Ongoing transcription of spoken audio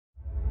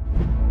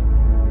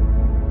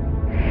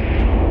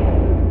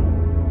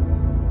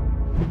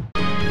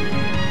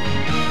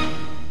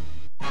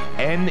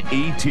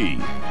NET,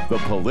 the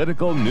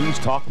Political News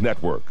Talk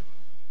Network.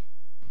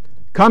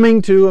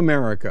 Coming to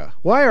America.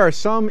 Why are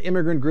some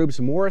immigrant groups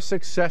more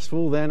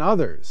successful than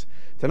others?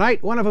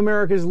 Tonight, one of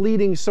America's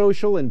leading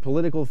social and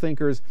political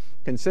thinkers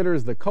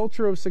considers the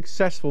culture of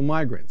successful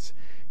migrants.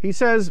 He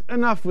says,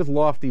 enough with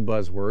lofty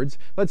buzzwords.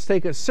 Let's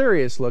take a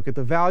serious look at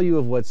the value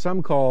of what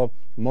some call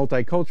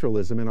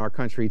multiculturalism in our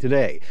country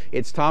today.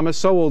 It's Thomas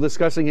Sowell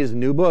discussing his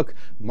new book,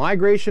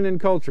 Migration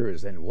and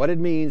Cultures, and what it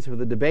means for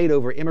the debate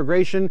over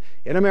immigration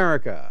in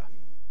America.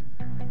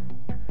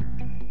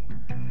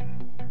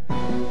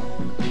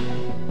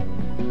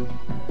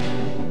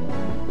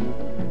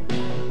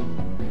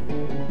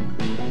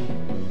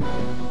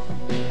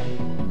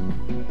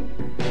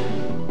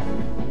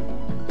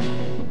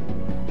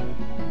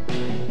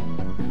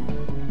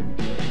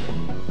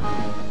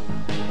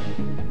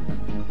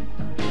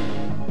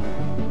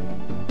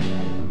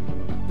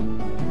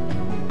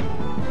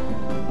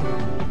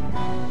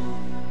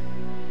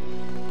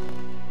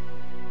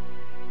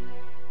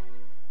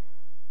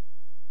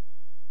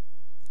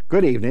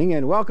 Good evening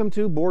and welcome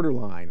to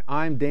Borderline.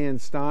 I'm Dan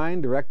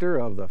Stein, Director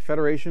of the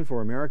Federation for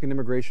American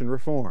Immigration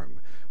Reform.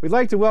 We'd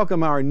like to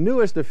welcome our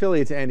newest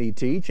affiliate to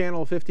NET,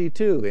 Channel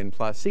 52 in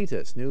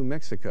Placitas, New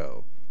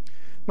Mexico.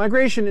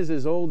 Migration is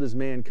as old as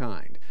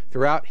mankind.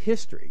 Throughout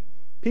history,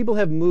 people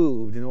have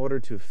moved in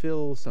order to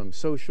fill some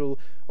social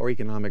or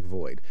economic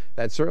void.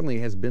 That certainly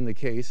has been the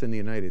case in the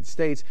United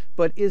States,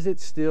 but is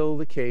it still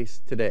the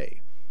case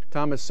today?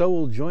 Thomas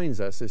Sowell joins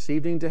us this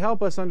evening to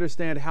help us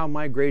understand how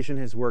migration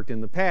has worked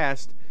in the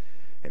past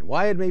and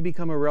why it may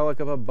become a relic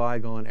of a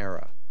bygone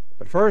era.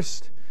 But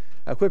first,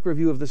 a quick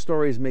review of the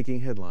stories making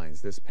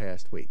headlines this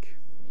past week.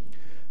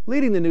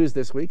 Leading the news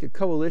this week, a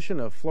coalition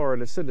of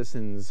Florida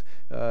citizens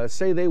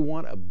say they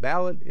want a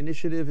ballot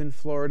initiative in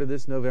Florida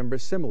this November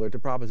similar to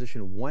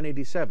Proposition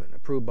 187,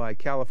 approved by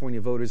California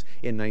voters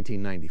in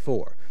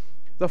 1994.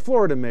 The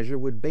Florida measure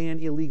would ban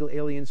illegal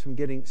aliens from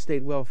getting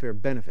state welfare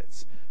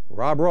benefits.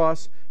 Rob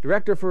Ross,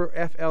 director for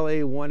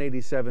FLA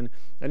 187,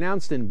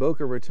 announced in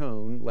Boca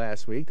Raton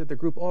last week that the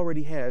group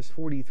already has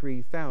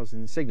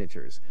 43,000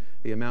 signatures,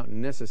 the amount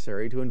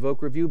necessary to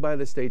invoke review by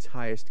the state's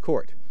highest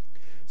court.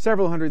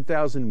 Several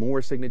 100,000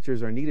 more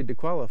signatures are needed to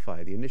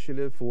qualify the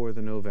initiative for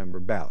the November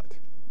ballot.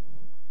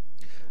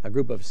 A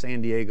group of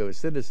San Diego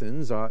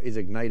citizens is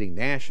igniting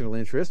national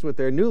interest with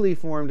their newly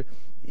formed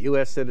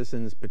U.S.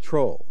 Citizens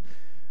Patrol.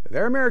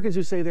 They're Americans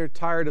who say they're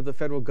tired of the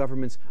federal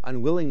government's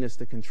unwillingness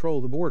to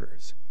control the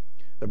borders.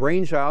 The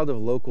brainchild of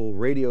local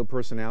radio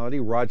personality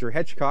Roger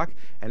Hitchcock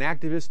and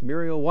activist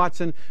Muriel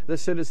Watson, the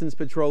Citizens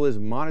Patrol is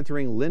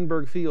monitoring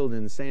Lindbergh Field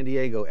in San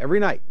Diego every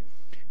night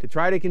to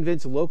try to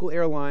convince local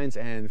airlines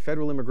and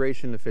federal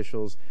immigration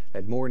officials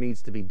that more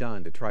needs to be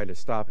done to try to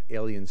stop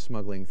alien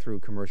smuggling through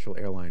commercial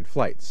airline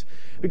flights.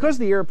 Because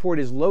the airport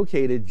is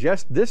located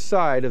just this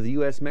side of the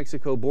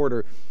U.S.-Mexico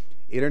border,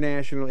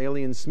 international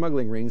alien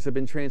smuggling rings have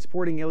been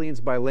transporting aliens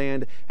by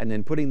land and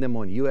then putting them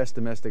on U.S.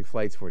 domestic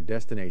flights for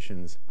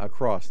destinations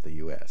across the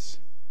U.S.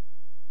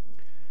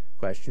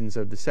 Questions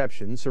of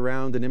deception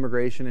surround an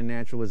Immigration and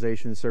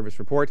Naturalization Service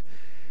report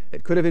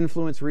that could have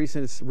influenced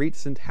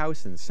recent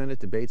House and Senate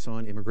debates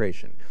on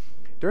immigration.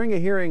 During a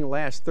hearing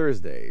last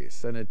Thursday,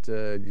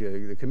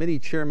 the committee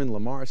chairman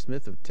Lamar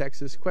Smith of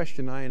Texas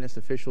questioned INS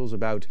officials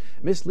about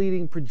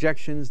misleading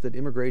projections that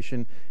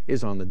immigration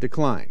is on the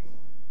decline.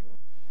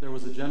 There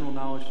was a general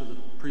knowledge for the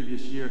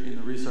previous year in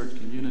the research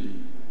community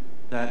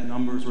that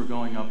numbers were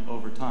going up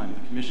over time.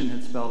 The commission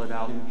had spelled it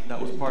out.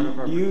 That was part of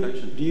our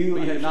projection.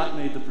 We had not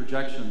made the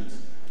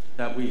projections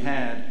that we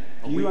had.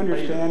 Do you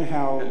understand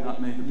how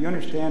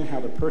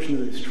the person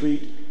in the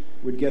street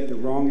would get the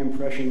wrong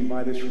impression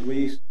by this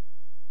release?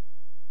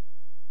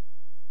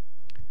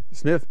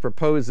 Smith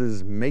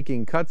proposes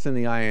making cuts in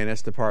the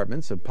INS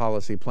departments of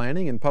policy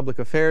planning and public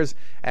affairs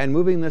and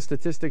moving the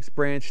statistics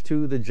branch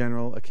to the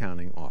General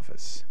Accounting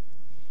Office.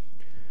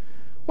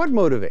 What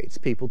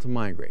motivates people to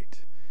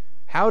migrate?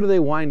 How do they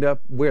wind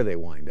up where they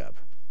wind up?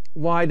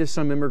 Why do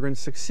some immigrants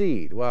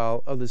succeed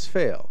while others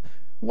fail?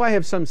 Why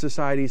have some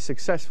societies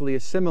successfully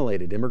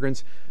assimilated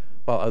immigrants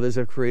while others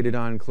have created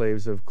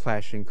enclaves of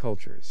clashing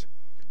cultures?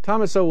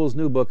 Thomas Sowell's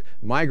new book,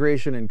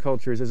 Migration and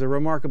Cultures, is a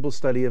remarkable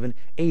study of an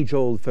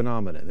age-old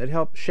phenomenon that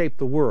helped shape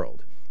the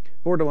world.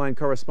 Borderline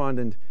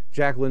correspondent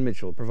Jacqueline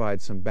Mitchell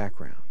provides some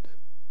background.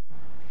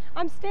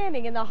 I'm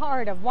standing in the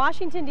heart of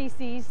Washington,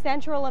 D.C.'s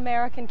Central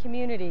American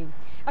community,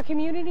 a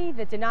community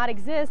that did not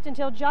exist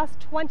until just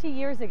 20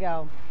 years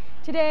ago.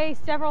 Today,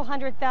 several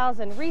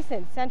 100,000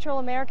 recent Central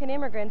American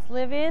immigrants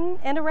live in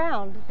and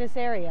around this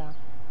area.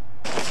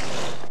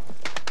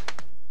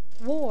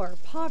 War,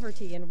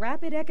 poverty, and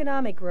rapid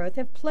economic growth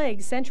have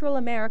plagued Central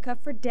America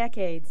for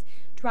decades,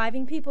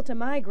 driving people to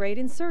migrate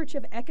in search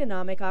of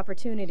economic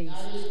opportunities.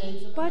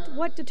 But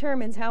what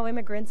determines how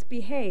immigrants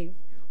behave?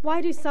 Why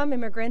do some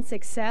immigrants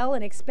excel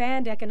and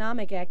expand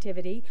economic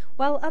activity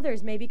while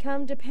others may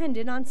become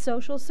dependent on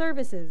social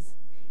services?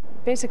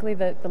 basically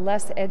the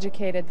less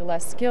educated, the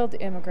less skilled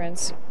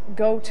immigrants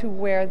go to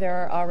where there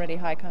are already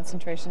high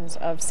concentrations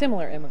of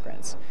similar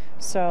immigrants.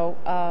 So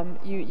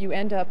you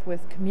end up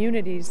with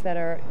communities that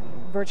are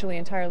virtually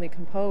entirely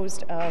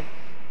composed of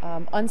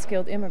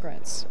unskilled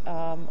immigrants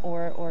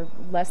or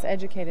less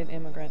educated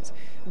immigrants.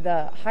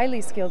 The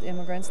highly skilled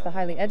immigrants, the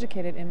highly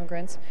educated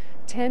immigrants,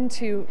 tend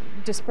to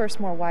disperse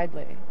more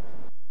widely.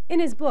 In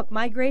his book,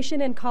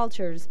 Migration and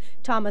Cultures,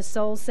 Thomas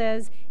Sowell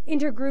says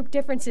intergroup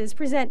differences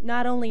present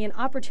not only an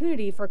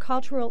opportunity for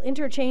cultural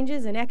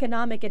interchanges and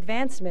economic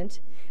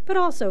advancement, but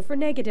also for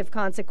negative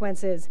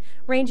consequences,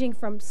 ranging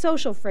from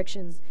social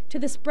frictions to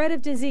the spread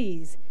of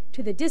disease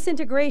to the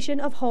disintegration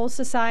of whole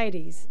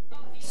societies.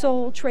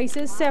 Sowell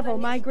traces several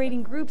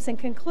migrating groups and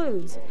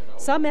concludes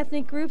some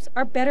ethnic groups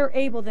are better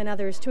able than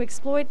others to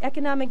exploit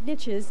economic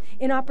niches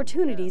and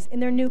opportunities in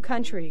their new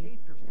country.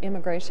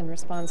 Immigration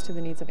responds to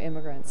the needs of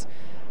immigrants.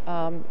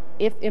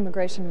 If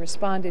immigration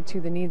responded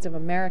to the needs of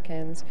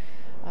Americans,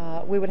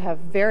 we would have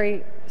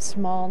very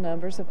small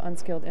numbers of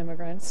unskilled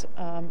immigrants,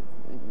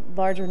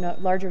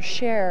 larger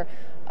share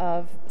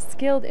of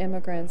skilled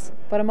immigrants,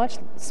 but a much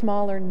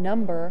smaller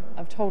number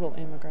of total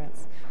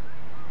immigrants.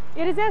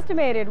 It is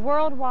estimated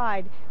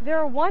worldwide there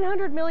are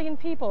 100 million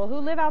people who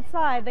live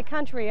outside the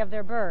country of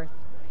their birth.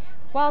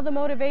 While the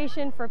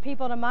motivation for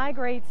people to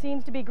migrate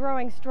seems to be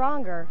growing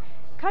stronger,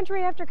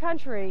 country after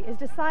country is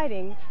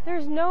deciding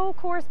there's no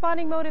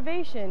corresponding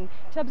motivation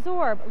to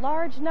absorb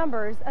large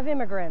numbers of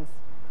immigrants.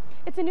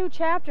 It's a new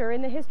chapter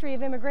in the history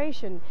of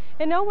immigration,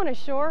 and no one is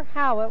sure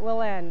how it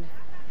will end.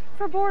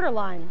 For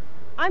Borderline,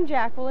 I'm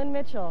Jacqueline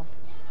Mitchell.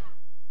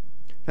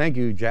 Thank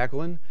you,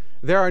 Jacqueline.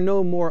 There are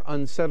no more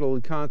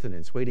unsettled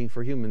continents waiting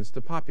for humans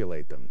to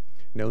populate them.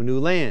 No new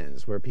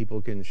lands where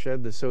people can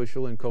shed the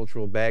social and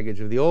cultural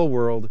baggage of the old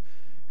world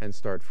and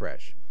start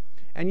fresh.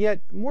 And yet,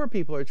 more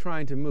people are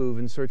trying to move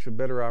in search of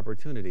better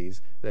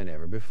opportunities than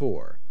ever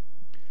before.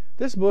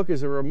 This book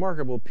is a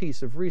remarkable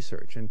piece of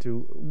research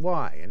into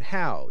why and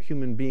how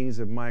human beings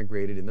have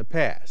migrated in the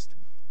past.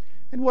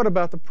 And what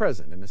about the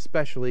present, and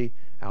especially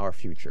our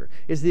future?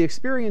 Is the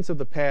experience of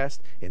the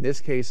past, in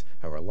this case,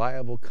 a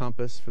reliable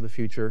compass for the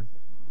future?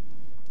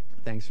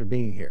 Thanks for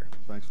being here.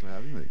 Thanks for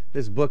having me.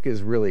 This book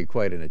is really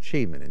quite an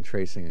achievement in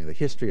tracing the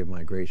history of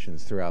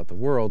migrations throughout the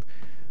world.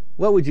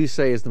 What would you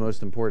say is the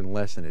most important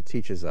lesson it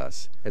teaches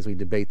us as we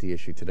debate the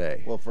issue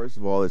today? Well, first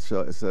of all, it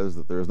says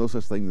that there is no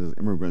such thing as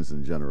immigrants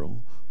in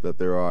general, that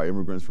there are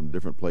immigrants from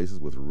different places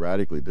with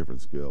radically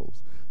different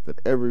skills, that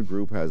every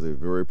group has a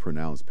very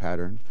pronounced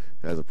pattern,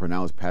 has a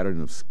pronounced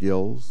pattern of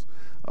skills.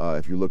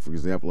 If you look, for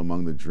example,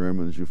 among the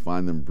Germans, you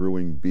find them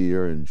brewing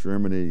beer in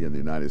Germany and the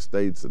United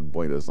States and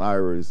Buenos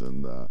Aires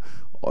and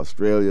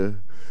Australia.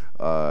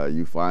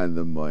 You find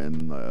them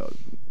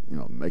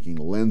making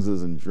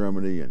lenses in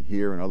Germany and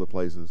here and other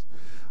places.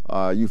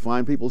 You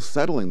find people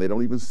settling. They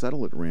don't even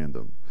settle at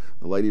random.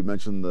 The lady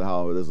mentioned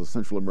how there's a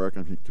Central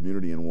American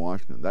community in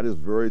Washington. That is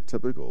very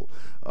typical.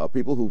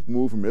 People who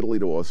move from Italy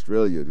to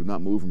Australia do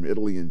not move from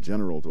Italy in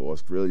general to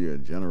Australia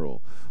in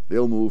general.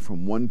 They'll move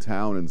from one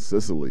town in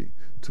Sicily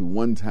to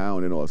one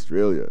town in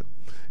Australia.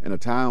 And a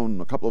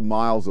town a couple of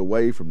miles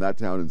away from that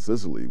town in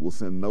Sicily will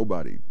send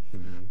nobody.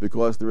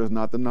 Because there is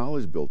not the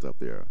knowledge built up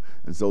there.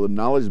 And so the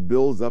knowledge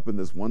builds up in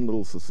this one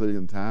little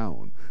Sicilian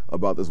town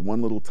about this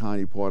one little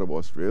tiny part of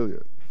Australia.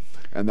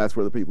 And that's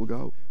where the people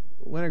go.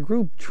 When a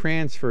group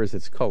transfers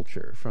its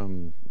culture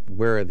from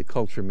where the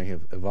culture may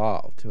have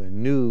evolved to a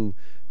new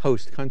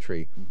host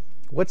country,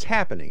 what's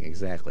happening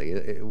exactly?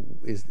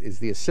 Is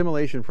the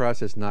assimilation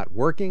process not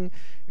working,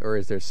 or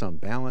is there some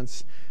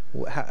balance?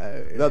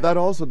 That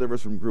also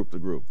differs from group to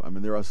group. I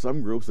mean, there are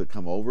some groups that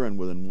come over and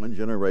within one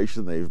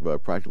generation they've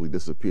practically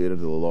disappeared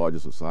into the larger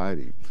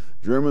society.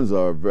 Germans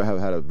have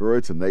had a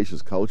very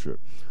tenacious culture.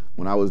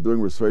 When I was doing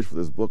research for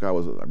this book, I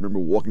remember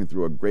walking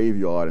through a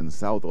graveyard in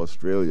South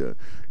Australia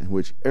in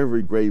which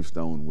every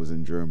gravestone was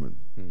in German.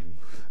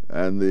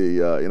 And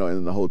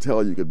in the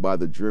hotel you could buy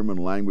the German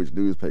language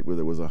newspaper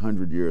that was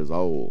 100 years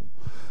old.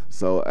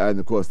 So, and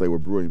of course they were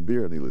brewing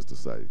beer, needless to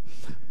say.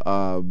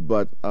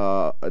 But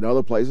in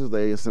other places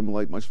they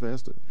assimilate much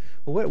faster.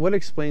 Well, what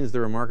explains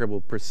the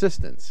remarkable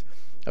persistence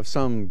of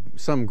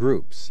some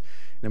groups?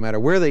 No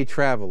matter where they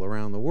travel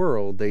around the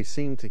world, they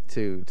seem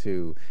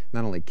to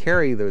not only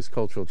carry those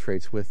cultural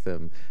traits with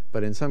them,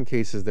 but in some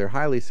cases they're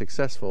highly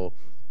successful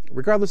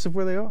regardless of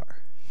where they are.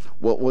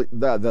 Well,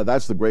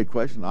 that's the great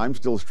question. I'm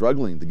still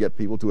struggling to get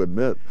people to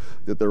admit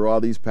that there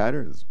are these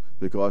patterns,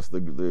 because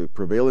the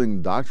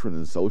prevailing doctrine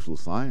in social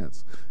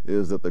science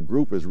is that the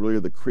group is really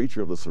the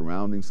creature of the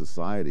surrounding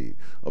society,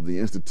 of the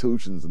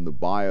institutions and the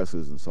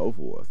biases and so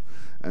forth.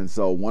 And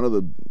so one of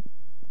the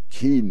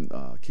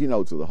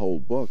keynotes of the whole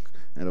book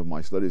and of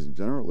my studies in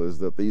general is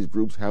that these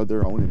groups have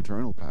their own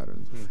internal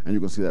patterns, and you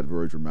can see that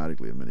very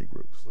dramatically in many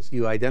groups. So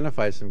you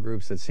identify some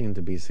groups that seem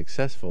to be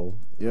successful,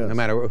 yes. No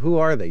matter who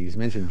are they? You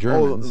mentioned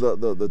Germans. Oh,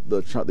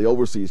 the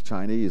overseas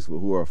Chinese,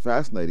 who are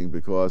fascinating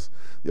because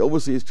the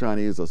overseas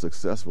Chinese are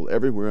successful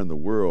everywhere in the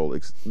world.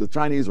 The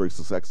Chinese are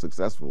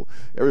successful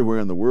everywhere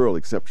in the world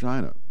except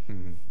China.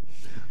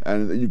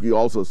 And you could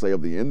also say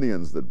of the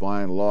Indians that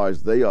by and large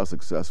they are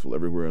successful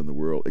everywhere in the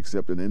world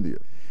except in India.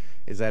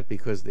 Is that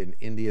because in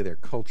India they're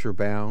culture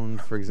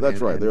bound, for example?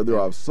 That's right. There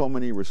are so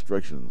many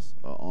restrictions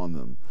on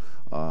them.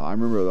 I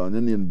remember an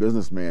Indian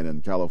businessman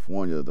in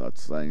California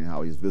saying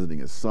how he's visiting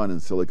his son in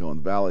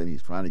Silicon Valley and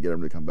he's trying to get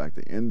him to come back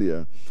to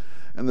India.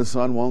 And the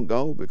son won't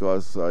go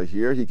because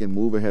here he can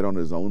move ahead on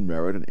his own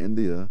merit. In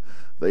India,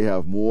 they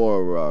have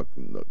more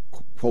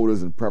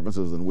quotas and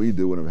preferences than we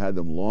do and have had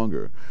them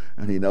longer.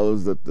 And he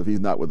knows that if he's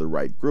not with the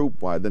right group,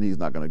 why, then he's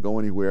not going to go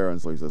anywhere.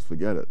 And so he says,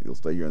 forget it. He'll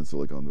stay here in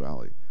Silicon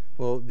Valley.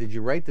 Well, did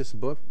you write this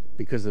book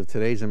because of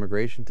today's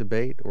immigration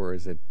debate, or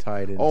is it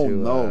tied into... Oh,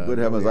 no, good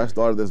heavens. I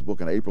started this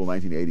book in April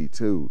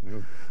 1982.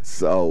 Oh.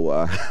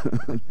 So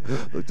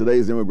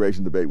today's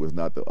immigration debate was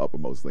not the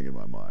uppermost thing in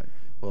my mind.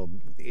 Well,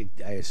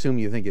 I assume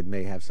you think it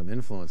may have some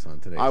influence on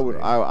today's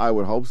debate. I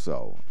would hope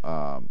so,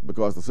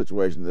 because the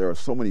situation, there are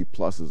so many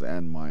pluses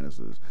and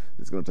minuses.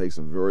 It's going to take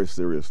some very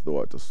serious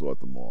thought to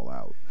sort them all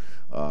out.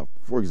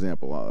 For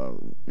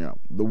example,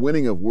 the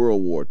winning of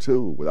World War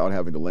II without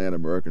having to land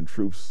American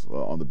troops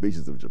on the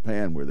beaches of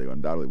Japan, where they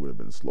undoubtedly would have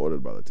been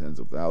slaughtered by the tens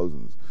of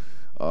thousands,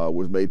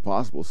 was made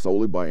possible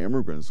solely by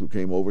immigrants who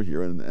came over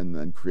here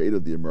and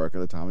created the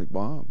American atomic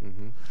bomb.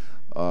 Mm-hmm.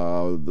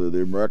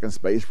 The American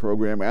space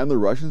program and the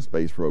Russian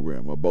space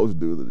program are both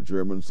due to the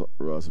German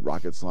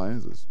rocket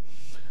sciences.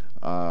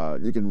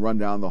 You can run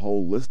down the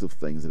whole list of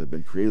things that have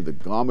been created. The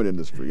garment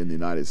industry in the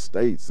United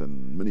States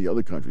and many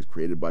other countries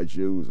created by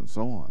Jews and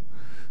so on.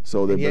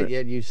 So and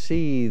yet you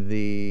see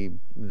the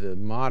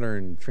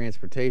modern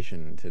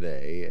transportation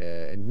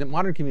today, and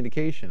modern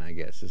communication, I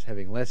guess, is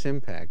having less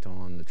impact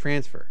on the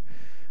transfer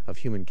of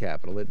human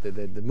capital.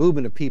 The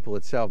movement of people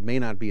itself may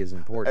not be as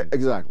important.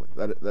 Exactly.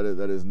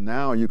 That is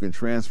now you can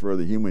transfer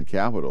the human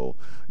capital,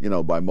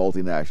 by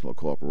multinational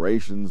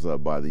corporations,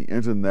 by the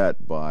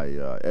internet,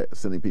 by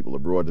sending people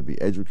abroad to be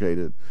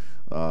educated.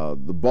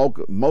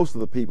 Most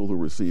of the people who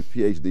receive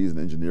PhDs in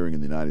engineering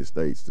in the United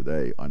States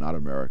today are not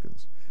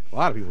Americans. A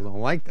lot of people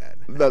don't like that.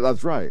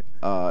 That's right.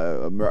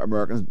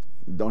 Americans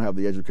don't have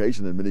the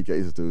education in many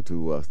cases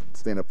to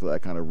stand up to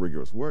that kind of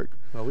rigorous work.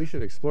 Well, we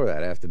should explore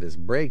that after this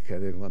break. I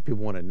think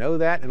people want to know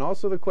that, and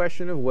also the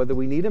question of whether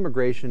we need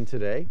immigration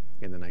today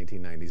in the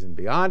 1990s and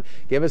beyond.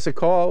 Give us a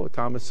call,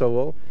 Thomas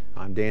Sowell.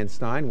 I'm Dan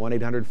Stein,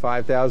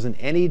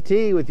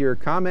 1-800-5000-NET with your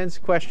comments,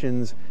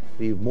 questions.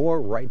 Leave more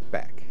right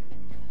back.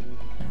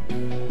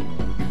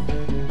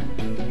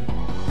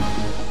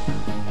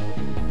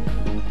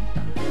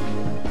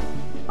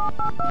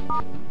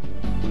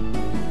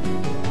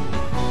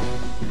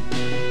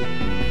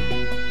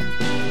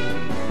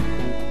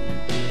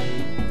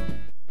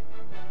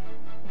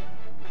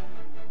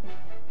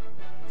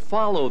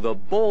 Follow the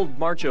bold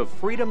march of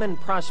freedom and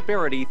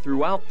prosperity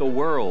throughout the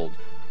world.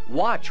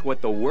 Watch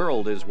what the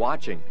world is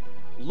watching.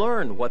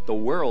 Learn what the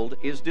world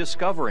is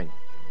discovering.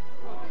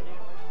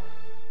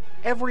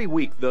 Every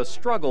week, the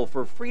struggle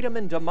for freedom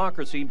and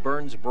democracy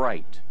burns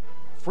bright.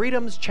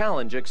 Freedom's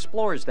Challenge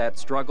explores that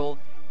struggle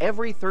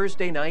every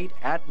Thursday night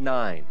at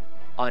 9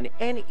 on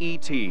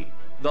NET,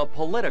 the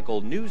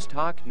Political News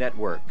Talk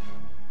Network.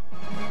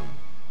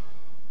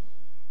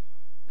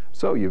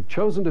 So you've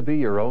chosen to be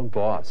your own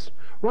boss.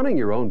 Running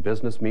your own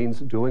business means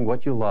doing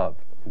what you love,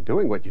 and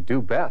doing what you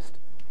do best,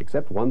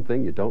 except one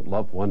thing you don't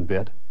love one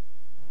bit: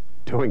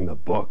 doing the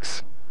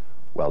books.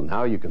 Well,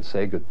 now you can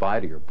say goodbye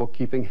to your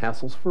bookkeeping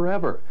hassles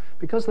forever,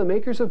 because the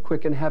makers of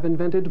Quicken have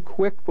invented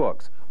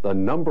QuickBooks, the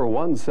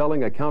 #1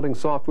 selling accounting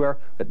software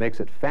that makes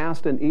it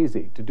fast and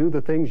easy to do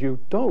the things you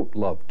don't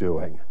love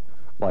doing,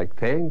 like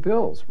paying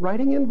bills,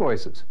 writing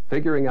invoices,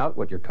 figuring out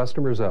what your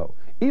customers owe,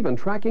 even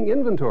tracking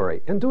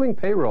inventory and doing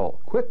payroll.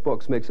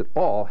 QuickBooks makes it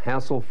all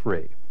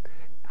hassle-free.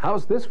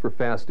 How's this for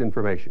fast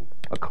information?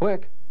 A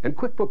click, and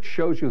QuickBooks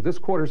shows you this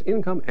quarter's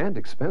income and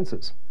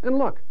expenses. And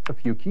look, a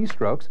few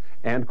keystrokes,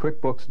 and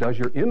QuickBooks does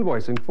your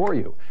invoicing for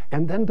you,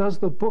 and then does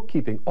the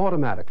bookkeeping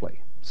automatically.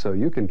 So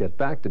you can get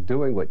back to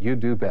doing what you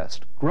do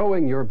best,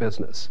 growing your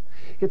business.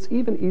 It's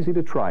even easy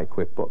to try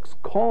QuickBooks.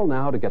 Call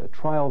now to get a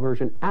trial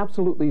version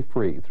absolutely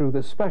free through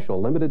this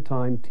special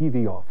limited-time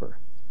TV offer.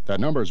 That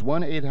number is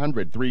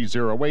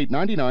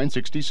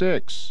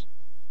 1-800-308-9966.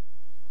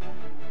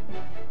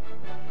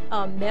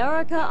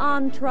 America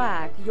on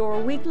Track,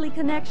 your weekly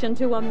connection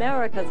to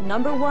America's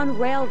 #1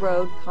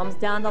 railroad, comes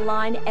down the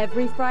line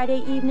every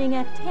Friday evening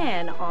at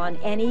 10 on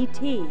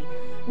NET.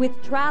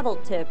 With travel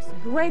tips,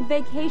 great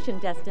vacation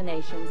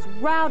destinations,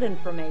 route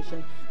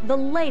information, the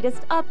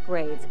latest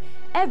upgrades,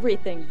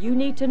 everything you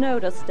need to know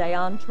to stay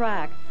on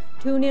track.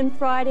 Tune in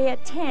Friday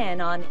at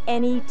 10 on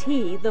NET,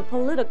 the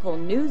Political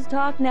News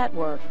Talk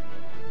Network.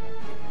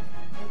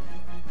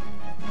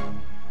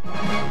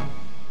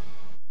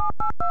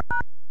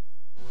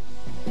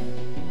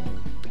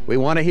 We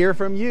want to hear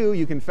from you.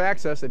 You can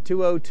fax us at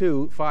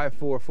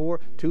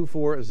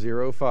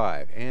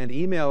 202-544-2405 and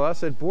email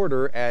us at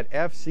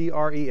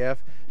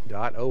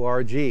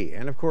border@fcref.org.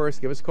 And of course,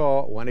 give us a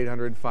call,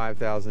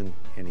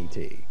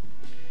 1-800-5000-NET.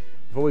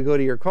 Before we go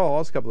to your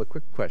calls, a couple of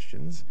quick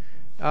questions.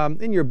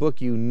 In your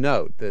book, you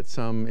note that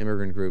some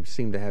immigrant groups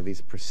seem to have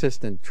these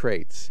persistent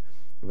traits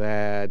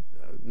that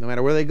no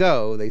matter where they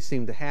go, they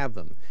seem to have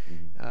them.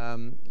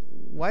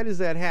 Why does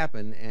that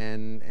happen?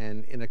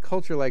 And in a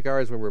culture like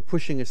ours where we're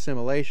pushing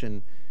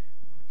assimilation,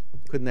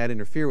 couldn't that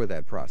interfere with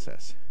that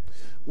process?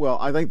 Well,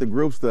 I think the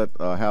groups that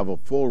have a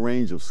full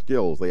range of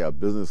skills, they have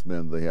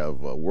businessmen, they have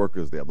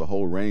workers, they have the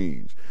whole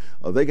range,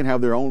 they can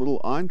have their own little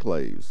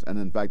enclaves. And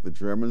in fact, the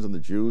Germans and the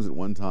Jews at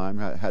one time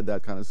had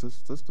that kind of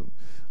system.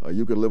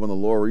 You could live on the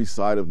Lower East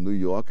Side of New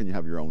York and you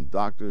have your own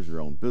doctors, your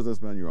own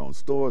businessmen, your own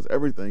stores,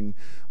 everything,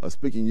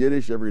 speaking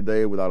Yiddish every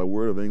day without a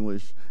word of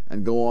English,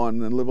 and go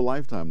on and live a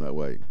lifetime that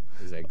way.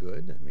 Is that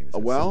good? I mean, is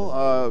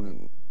that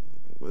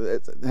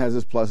it has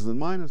its pluses and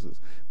minuses.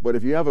 But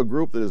if you have a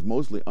group that is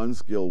mostly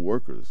unskilled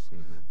workers,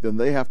 then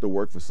they have to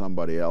work for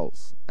somebody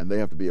else, and they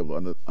have to be able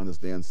to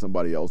understand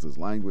somebody else's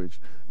language,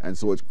 and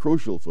so it's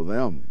crucial for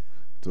them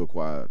to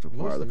acquire the culture.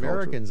 Most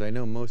Americans, I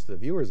know most of the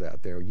viewers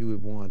out there, you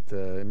would want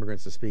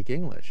immigrants to speak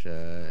English.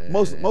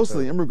 Most of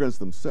the immigrants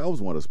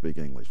themselves want to speak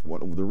English.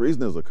 The reason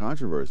there's a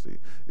controversy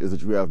is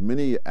that you have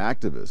many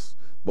activists,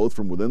 both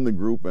from within the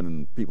group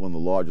and people in the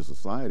larger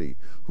society,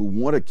 who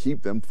want to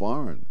keep them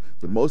foreign.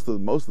 But most of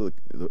the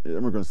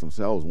immigrants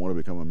themselves want to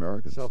become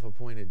Americans.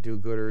 Self-appointed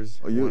do-gooders.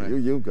 Oh,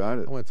 you got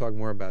it. I want to talk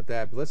more about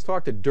that. But let's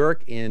talk to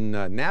Dirk in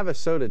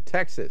Navasota,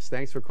 Texas.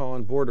 Thanks for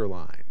calling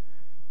Borderline.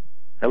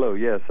 Hello,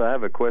 yes, I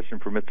have a question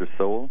for Mr.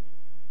 Sowell.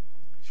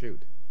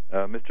 Shoot.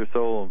 Mr.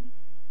 Sowell,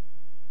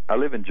 I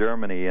live in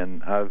Germany,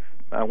 and I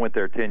went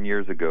there 10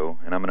 years ago,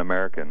 and I'm an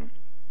American.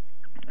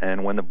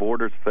 And when the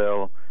borders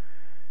fell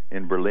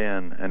in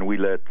Berlin, and we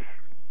let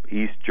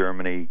East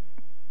Germany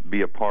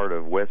be a part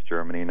of West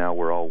Germany, now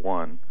we're all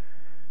one,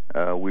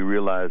 we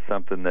realized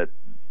something that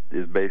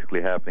is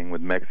basically happening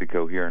with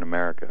Mexico here in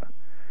America.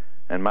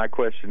 And my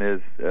question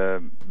is,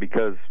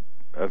 because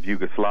of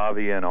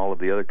Yugoslavia and all of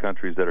the other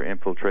countries that are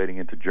infiltrating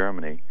into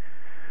Germany,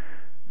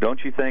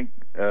 don't you think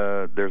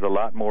there's a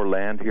lot more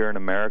land here in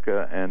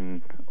America,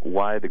 and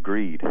why the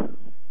greed?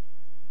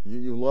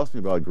 You lost me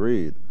about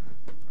greed.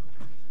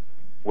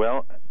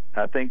 Well,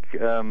 I think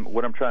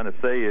what I'm trying to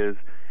say is,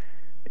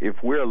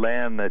 if we're a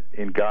land that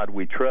in God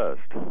we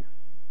trust,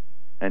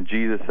 and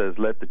Jesus says,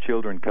 let the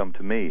children come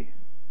to me,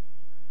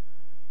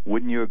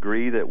 wouldn't you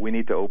agree that we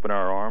need to open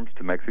our arms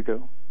to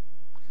Mexico?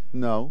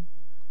 No,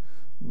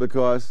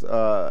 because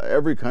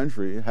every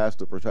country has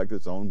to protect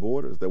its own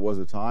borders. There was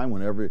a time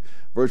when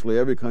virtually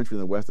every country in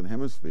the Western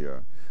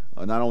Hemisphere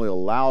not only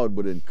allowed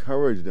but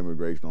encouraged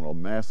immigration on a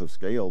massive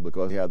scale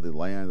because they had the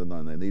land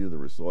and they needed the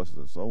resources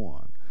and so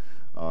on.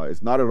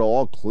 It's not at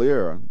all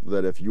clear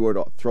that if you were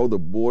to throw the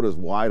borders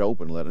wide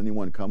open and let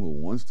anyone come who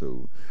wants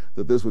to,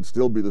 that this would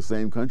still be the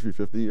same country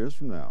 50 years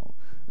from now.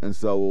 And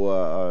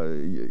so,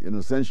 in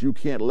a sense, you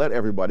can't let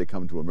everybody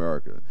come to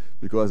America,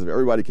 because if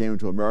everybody came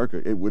to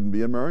America, it wouldn't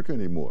be America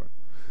anymore.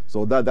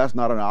 So that's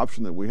not an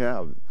option that we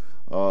have.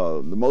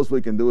 The most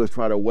we can do is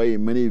try to weigh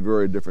many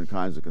very different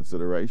kinds of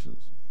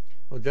considerations.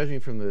 Well, judging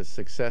from the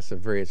success of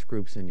various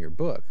groups in your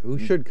book, who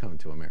should come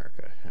to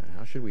America?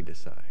 How should we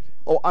decide?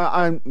 Oh,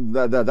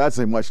 that's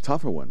a much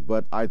tougher one,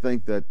 but I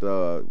think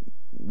that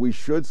we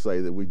should say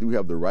that we do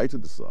have the right to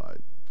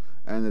decide,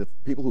 and if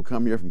people who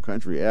come here from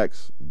country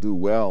X do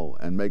well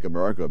and make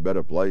America a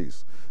better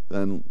place,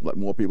 then let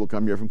more people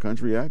come here from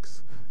country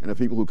X. And if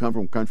people who come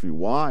from country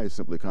Y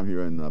simply come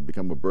here and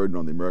become a burden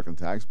on the American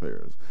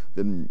taxpayers,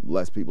 then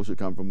less people should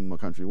come from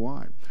country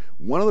Y.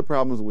 One of the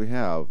problems we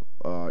have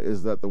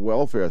is that the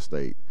welfare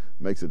state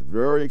makes it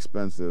very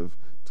expensive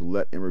to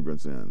let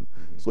immigrants in.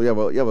 So you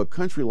have a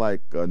country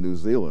like New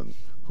Zealand,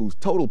 whose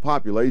total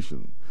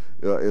population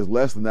is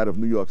less than that of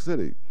New York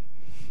City.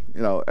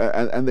 You know,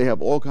 and they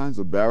have all kinds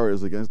of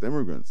barriers against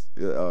immigrants.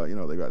 You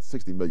know, they've got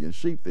 60 million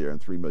sheep there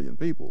and 3 million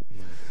people,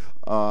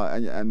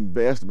 and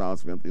vast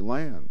amounts of empty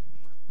land.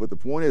 But the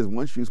point is,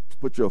 once you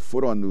put your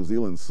foot on New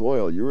Zealand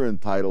soil, you're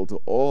entitled to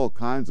all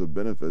kinds of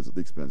benefits at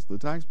the expense of the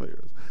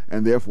taxpayers,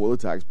 and therefore the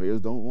taxpayers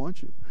don't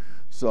want you.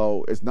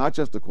 So it's not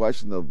just a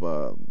question of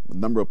the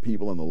number of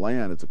people in the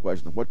land, it's a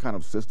question of what kind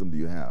of system do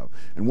you have.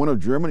 And one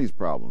of Germany's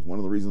problems, one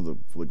of the reasons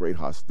for the great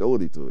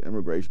hostility to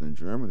immigration in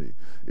Germany,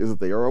 is that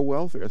they are a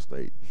welfare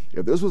state.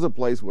 If this was a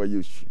place where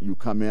you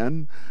come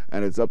in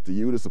and it's up to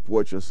you to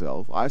support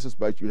yourself, I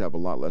suspect you'd have a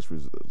lot less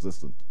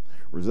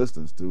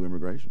resistance to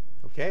immigration.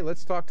 Okay,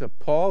 let's talk to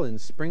Paul in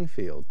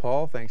Springfield.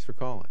 Paul, thanks for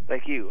calling.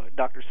 Thank you.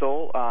 Dr.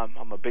 Sowell,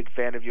 I'm a big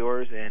fan of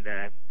yours, and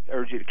I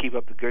urge you to keep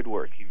up the good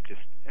work.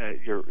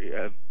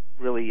 You're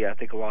really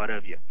think a lot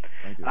of you.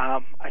 Thank you.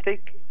 I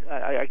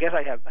guess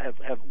I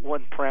have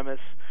one premise,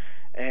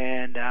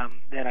 and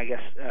then I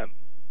guess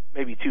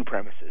maybe two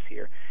premises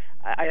here.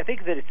 I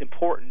think that it's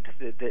important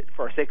that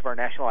for the sake of our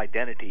national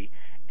identity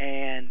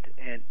and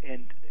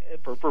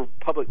for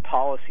public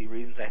policy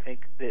reasons, I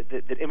think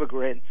that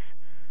immigrants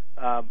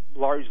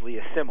largely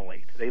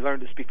assimilate. They learn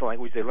to speak the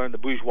language, they learn the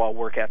bourgeois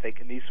work ethic,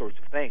 and these sorts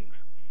of things.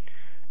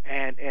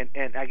 And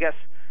I guess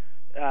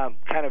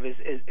kind of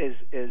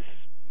is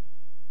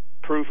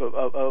proof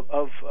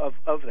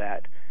of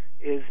that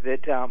is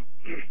that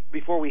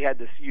before we had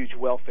this huge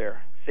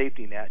welfare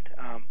safety net.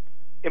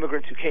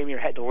 Immigrants who came here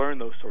had to learn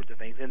those sorts of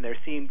things, and there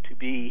seemed to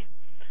be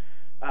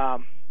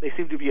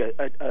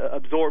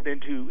absorbed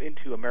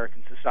into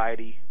American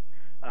society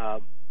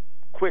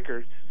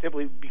quicker,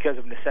 simply because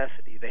of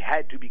necessity. They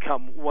had to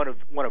become one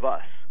of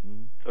us,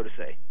 so to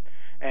say.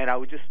 And I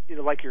would just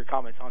like your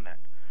comments on that.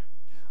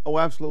 Oh,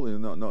 absolutely,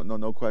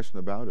 no question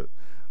about it.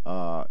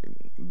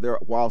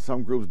 While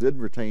some groups did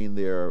retain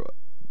their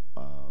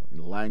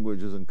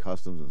languages and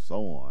customs and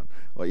so on,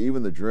 or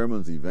even the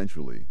Germans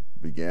eventually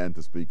began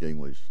to speak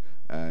English.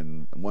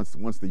 And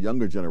once the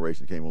younger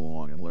generation came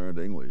along and learned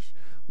English,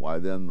 why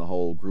then the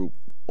whole group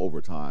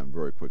over time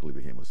very quickly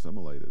became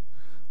assimilated.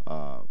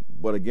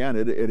 But again,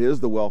 it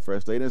is the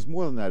welfare state, and it's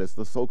more than that. It's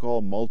the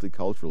so-called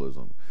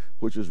multiculturalism,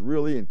 which is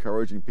really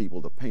encouraging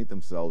people to paint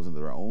themselves into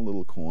their own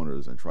little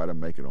corners and try to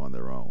make it on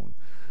their own.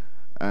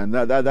 And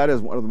that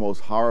is one of the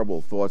most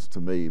horrible thoughts to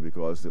me,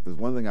 because if there's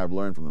one thing I've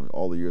learned from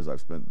all the years I've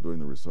spent doing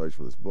the research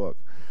for this book,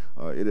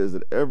 it is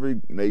that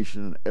every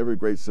nation, every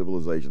great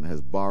civilization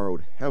has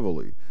borrowed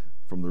heavily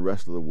from the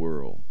rest of the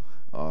world.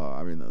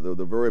 I mean,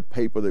 the very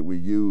paper that we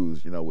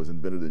use, was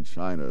invented in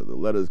China. The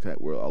letters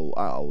were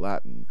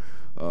Latin.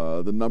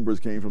 The numbers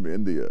came from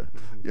India.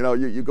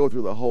 You go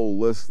through the whole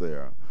list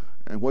there.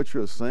 And what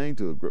you're saying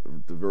to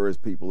various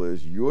people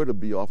is you're to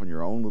be off in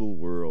your own little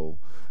world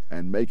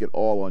and make it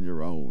all on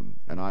your own.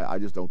 And I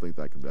just don't think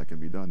that can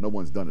be done. No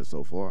one's done it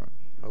so far.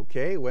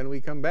 Okay, when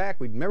we come back,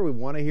 we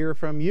want to hear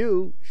from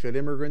you. Should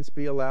immigrants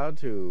be allowed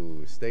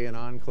to stay in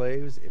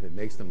enclaves if it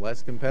makes them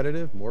less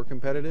competitive, more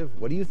competitive?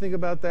 What do you think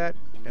about that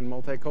and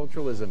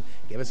multiculturalism?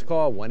 Give us a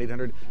call,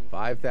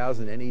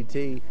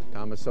 1-800-5000-NET.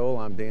 Thomas Sowell,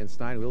 I'm Dan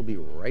Stein. We'll be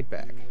right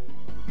back.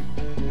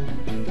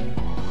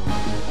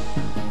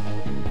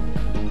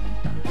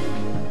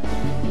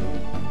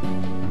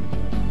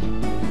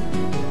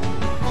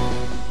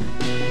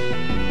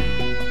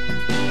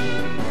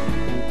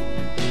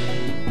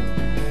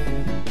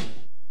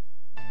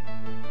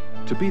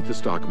 To beat the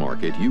stock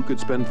market, you could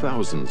spend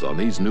thousands on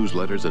these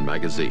newsletters and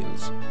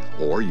magazines.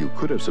 Or you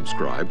could have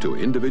subscribed to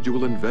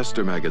Individual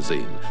Investor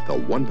magazine, the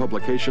one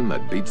publication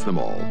that beats them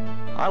all.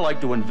 I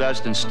like to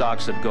invest in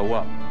stocks that go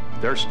up.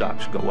 Their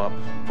stocks go up.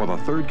 For the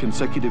third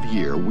consecutive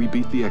year, we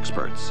beat the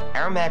experts.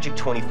 Our Magic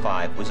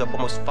 25 was up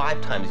almost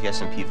 5 times the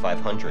S&P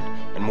 500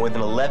 and more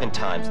than 11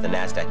 times the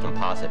NASDAQ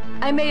Composite.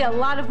 I made a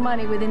lot of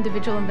money with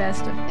Individual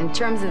Investor. In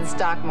terms of the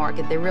stock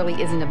market, there really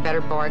isn't a better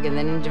bargain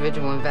than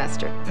Individual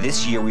Investor.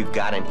 This year, we've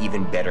got an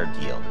even better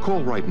deal.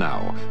 Call right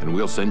now, and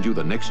we'll send you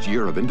the next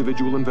year of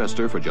Individual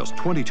Investor for just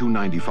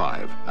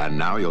 $22.95. And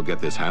now you'll get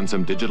this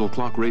handsome digital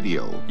clock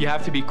radio. You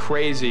have to be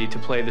crazy to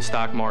play the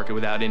stock market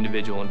without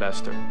Individual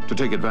Investor. To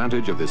take advantage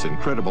of this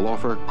incredible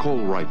offer, call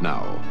right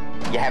now.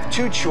 You have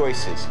 2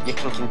 choices. You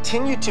can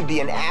continue to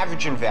be an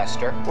average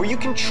investor, or you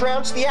can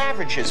trounce the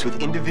averages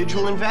with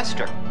Individual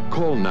Investor.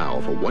 Call now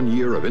for 1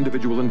 year of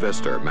Individual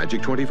Investor,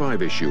 Magic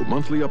 25 issue,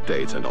 monthly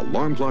updates, and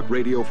alarm clock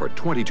radio for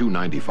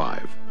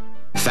 $22.95.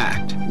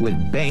 Fact.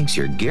 With banks,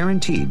 you're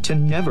guaranteed to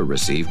never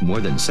receive more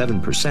than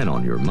 7%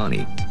 on your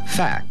money.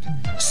 Fact.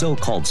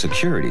 So-called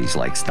securities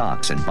like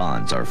stocks and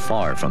bonds are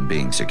far from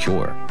being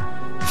secure.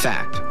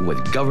 Fact.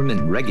 With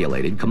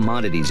government-regulated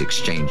commodities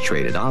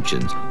exchange-traded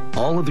options,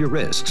 all of your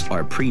risks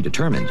are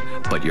predetermined,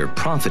 but your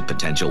profit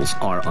potentials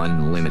are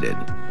unlimited.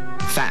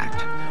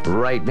 Fact.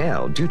 Right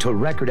now, due to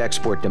record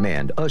export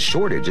demand, a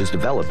shortage is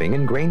developing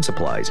in grain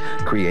supplies,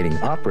 creating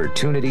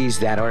opportunities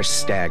that are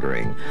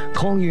staggering.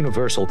 Call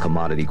Universal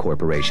Commodity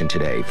Corporation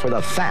today for the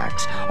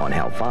facts on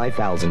how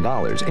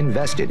 $5,000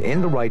 invested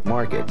in the right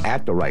market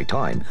at the right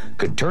time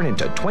could turn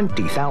into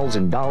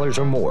 $20,000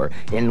 or more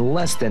in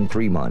less than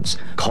 3 months.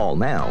 Call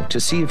now to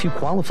see if you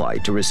qualify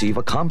to receive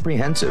a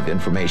comprehensive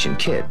information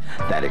kit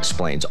that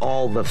explains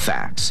all the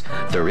facts.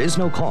 There is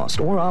no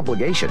cost or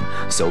obligation,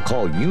 so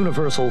call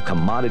Universal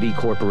Commodity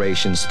Corporation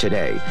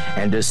today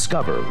and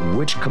discover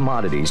which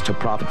commodities to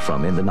profit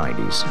from in the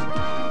 90s.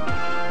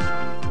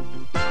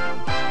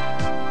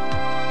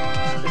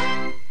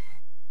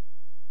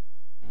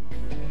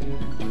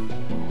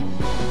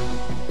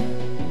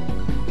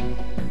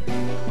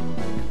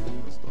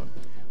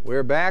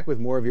 We're back with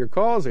more of your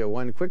calls. I got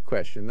one quick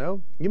question,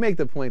 though. You make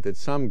the point that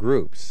some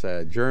groups,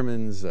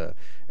 Germans,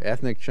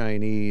 ethnic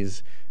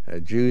Chinese,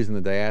 Jews in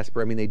the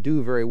diaspora, I mean, they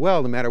do very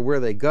well no matter where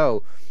they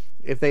go.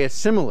 If they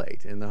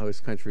assimilate in the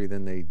host country,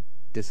 then they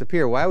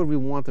disappear. Why would we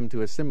want them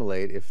to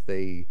assimilate if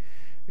they're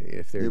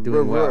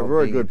doing well?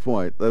 Very good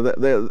point.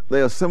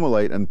 They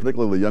assimilate, and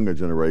particularly the younger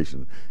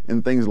generation,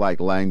 in things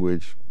like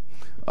language,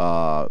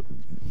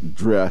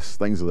 dress,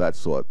 things of that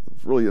sort,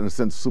 really in a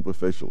sense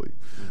superficially.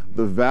 Mm-hmm.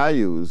 The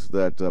values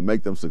that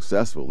make them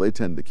successful, they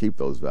tend to keep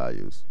those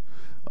values.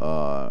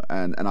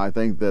 And I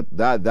think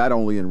that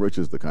only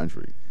enriches the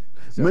country.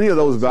 So many of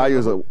those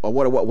values are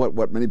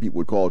what many people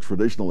would call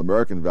traditional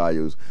American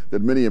values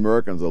that many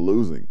Americans are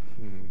losing.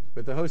 Mm-hmm.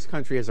 But the host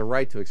country has a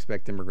right to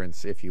expect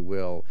immigrants, if you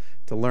will,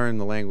 to learn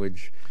the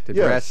language, to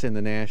dress in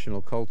the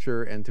national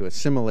culture, and to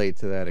assimilate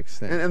to that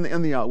extent.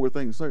 And the outward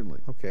things, certainly.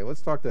 Okay,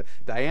 let's talk to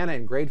Diana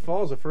in Great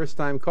Falls, a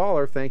first-time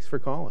caller. Thanks for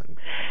calling.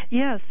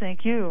 Yes,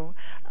 thank you.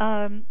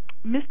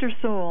 Mr.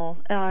 Sowell,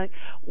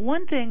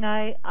 one thing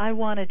I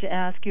wanted to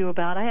ask you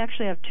about, I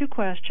actually have two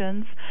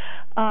questions.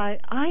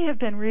 I have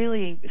been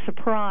really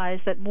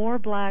surprised that more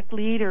black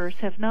leaders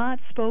have not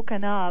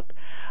spoken up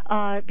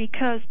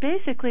because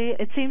basically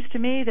it seems to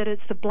me that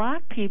it's the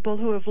black people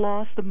who have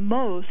lost the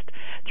most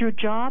through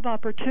job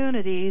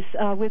opportunities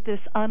with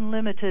this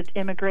unlimited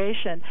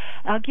immigration.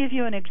 I'll give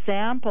you an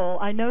example.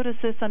 I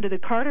noticed this under the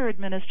Carter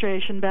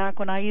administration back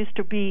when I used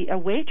to be a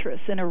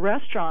waitress in a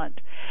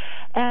restaurant.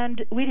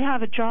 And we'd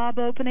have a job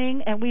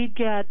opening, and we'd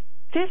get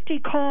 50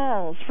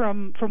 calls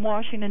from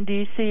Washington,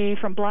 D.C.,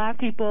 from black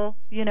people,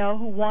 you know,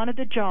 who wanted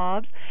the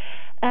jobs.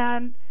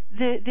 And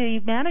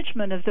the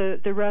management of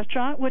the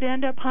restaurant would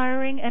end up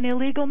hiring an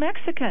illegal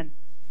Mexican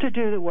to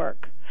do the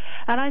work.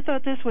 And I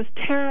thought this was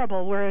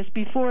terrible, whereas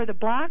before the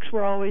blacks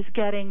were always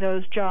getting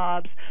those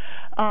jobs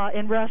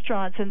in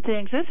restaurants and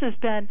things. This has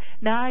been,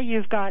 now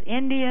you've got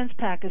Indians,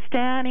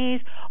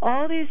 Pakistanis,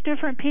 all these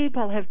different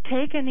people have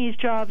taken these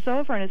jobs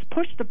over, and it's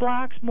pushed the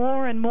blacks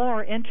more and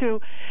more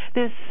into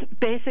this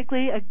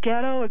basically a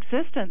ghetto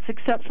existence,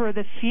 except for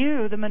the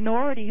few, the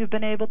minority, who've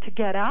been able to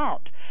get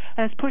out.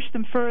 And it's pushed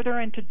them further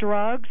into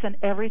drugs and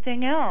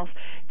everything else.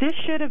 This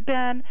should have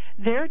been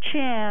their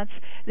chance,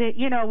 that,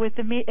 you know, with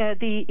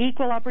the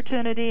equal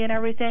opportunity and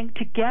everything,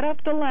 to get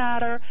up the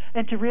ladder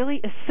and to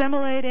really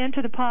assimilate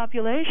into the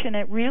population.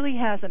 It really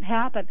hasn't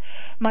happened.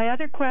 My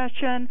other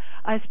question,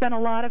 I spent a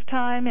lot of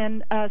time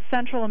in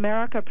Central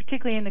America,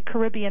 particularly in the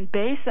Caribbean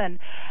Basin,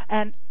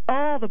 and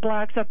all the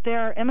blacks up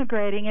there are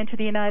immigrating into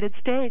the United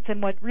States,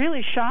 and what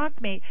really shocked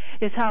me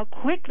is how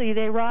quickly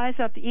they rise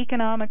up the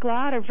economic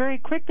ladder, very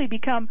quickly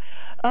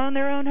own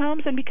their own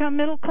homes and become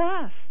middle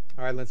class.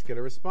 All right, let's get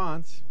a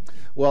response.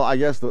 Well, I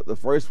guess the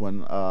first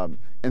one,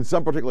 in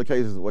some particular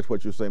cases,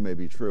 what you say may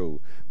be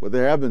true, but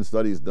there have been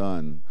studies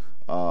done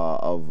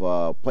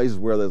of places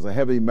where there's a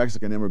heavy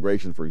Mexican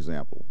immigration, for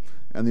example,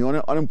 and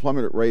the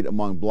unemployment rate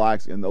among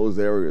blacks in those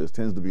areas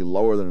tends to be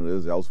lower than it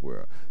is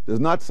elsewhere. There's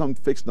not some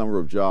fixed number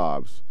of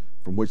jobs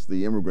from which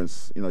the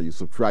immigrants, you know, you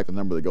subtract the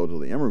number that go to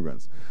the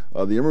immigrants.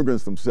 The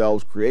immigrants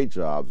themselves create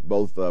jobs,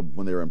 both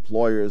when they're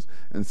employers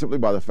and simply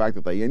by the fact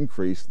that they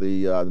increase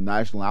the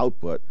national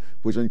output,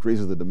 which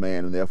increases the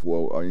demand and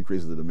therefore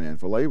increases the demand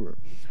for labor.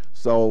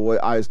 So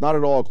it's not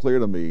at all clear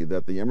to me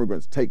that the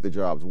immigrants take the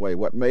jobs away.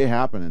 What may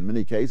happen in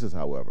many cases,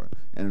 however,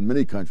 and in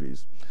many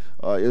countries,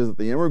 is that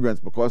the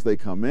immigrants, because they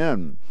come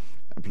in,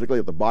 and particularly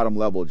at the bottom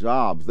level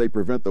jobs, they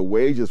prevent the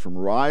wages from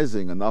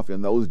rising enough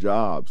in those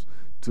jobs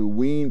to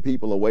wean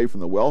people away from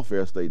the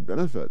welfare state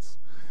benefits.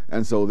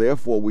 And so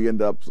therefore we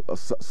end up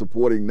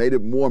supporting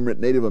more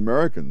Native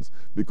Americans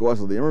because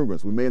of the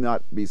immigrants. We may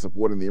not be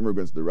supporting the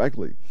immigrants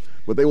directly,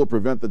 but they will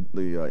prevent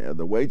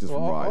the wages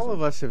from rising. All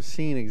of us have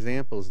seen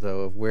examples,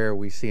 though, of where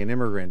we see an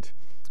immigrant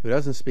who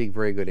doesn't speak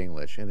very good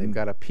English, and they've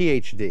got a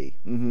PhD,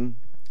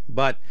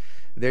 but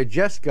they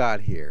just got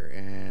here,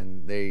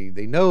 and they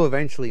know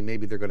eventually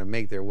maybe they're going to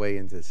make their way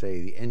into, say,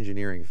 the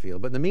engineering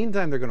field. But in the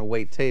meantime, they're going to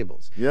wait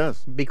tables.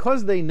 Yes.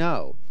 Because they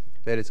know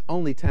that it's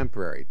only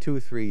temporary, 2 or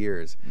 3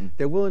 years,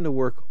 they're willing to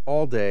work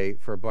all day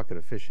for a bucket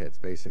of fish heads,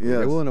 basically. Yes.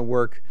 They're willing to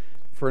work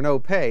for no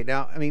pay.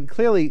 Now, I mean,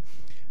 clearly,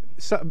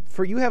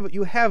 you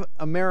have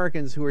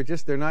Americans who are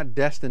just, they're not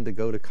destined to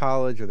go to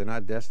college, or they're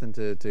not destined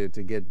to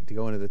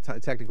go into the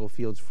technical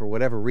fields for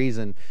whatever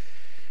reason.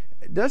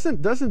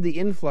 Doesn't the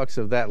influx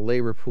of that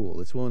labor pool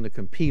that's willing to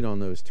compete on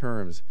those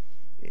terms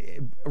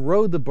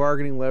erode the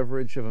bargaining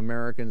leverage of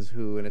Americans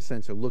who, in a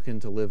sense, are looking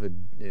to live a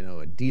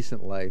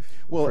decent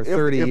life for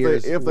 30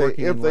 years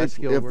working in less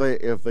skilled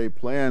work? If they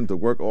plan to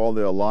work all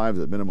their lives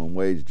at minimum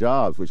wage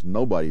jobs, which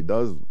nobody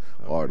does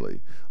hardly,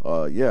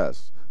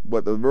 yes.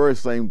 But the very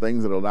same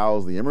things that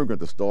allows the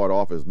immigrant to start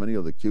off, as many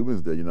of the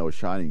Cubans did,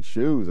 shining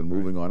shoes and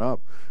moving on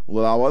up,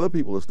 will allow other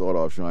people to start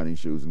off shining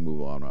shoes and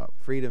move on up.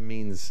 Freedom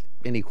means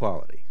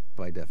inequality,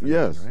 by definition,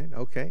 yes. Right?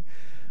 Okay.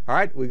 All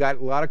right, we got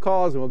a lot of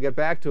calls, and we'll get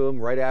back to them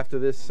right after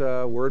this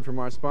word from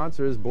our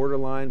sponsors.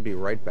 Borderline, be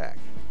right back.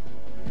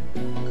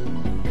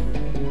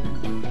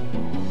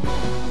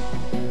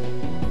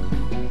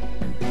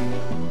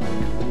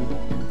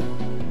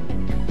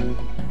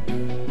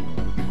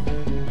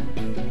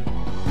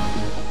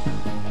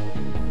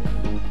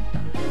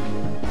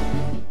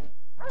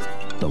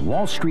 The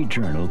Wall Street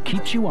Journal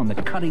keeps you on the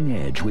cutting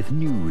edge with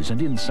news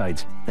and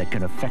insights that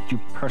can affect you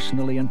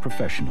personally and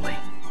professionally.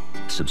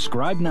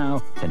 Subscribe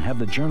now and have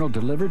the Journal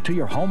delivered to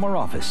your home or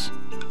office.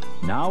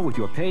 Now, with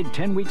your paid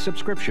 10-week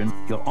subscription,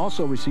 you'll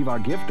also receive our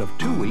gift of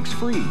 2 weeks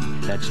free.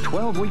 That's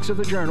 12 weeks of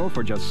the Journal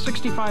for just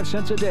 65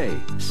 cents a day.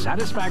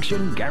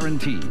 Satisfaction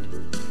guaranteed.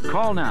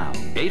 Call now,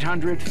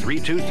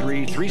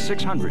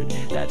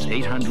 800-323-3600. That's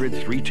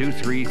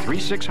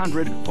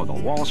 800-323-3600 for the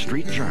Wall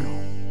Street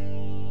Journal.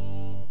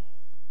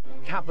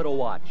 Capital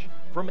Watch.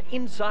 From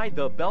inside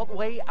the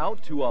Beltway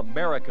out to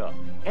America,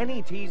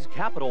 NET's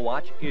Capital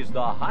Watch is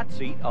the hot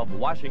seat of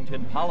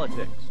Washington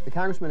politics. The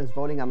Congressman is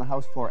voting on the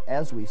House floor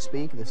as we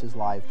speak. This is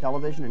live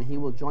television, and he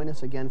will join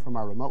us again from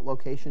our remote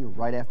location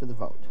right after the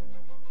vote.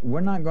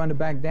 We're not going to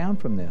back down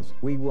from this.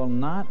 We will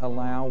not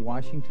allow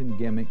Washington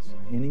gimmicks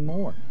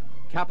anymore.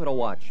 Capitol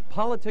Watch,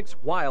 politics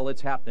while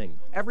it's happening.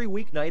 Every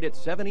weeknight at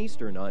 7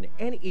 Eastern on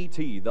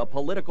NET, the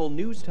Political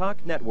News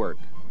Talk Network.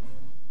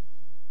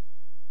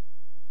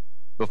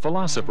 The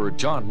philosopher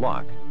John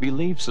Locke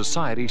believed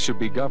society should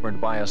be governed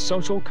by a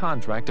social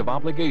contract of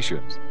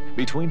obligations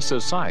between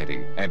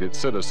society and its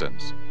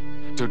citizens.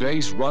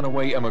 Today's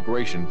runaway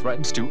immigration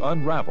threatens to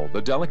unravel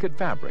the delicate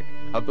fabric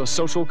of the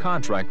social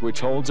contract which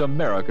holds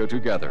America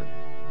together.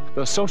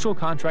 The Social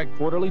Contract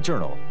Quarterly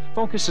Journal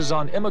focuses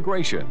on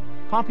immigration,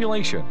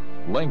 population,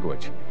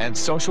 language, and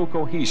social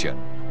cohesion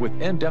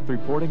with in-depth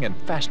reporting and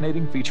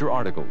fascinating feature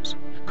articles.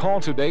 Call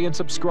today and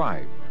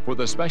subscribe for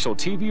the special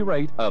TV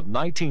rate of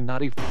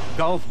 $19.95.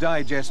 Golf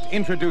Digest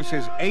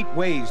introduces 8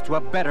 ways to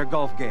a better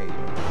golf game.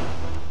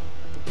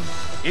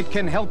 It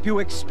can help you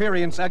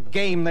experience a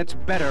game that's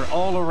better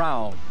all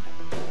around.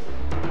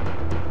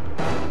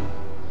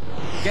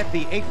 Get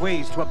the 8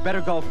 ways to a better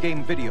golf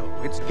game video.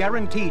 It's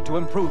guaranteed to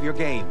improve your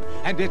game,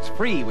 and it's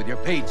free with your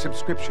paid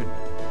subscription.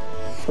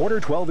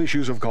 Order 12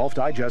 issues of Golf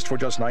Digest for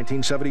just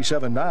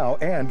 $19.77 now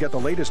and get the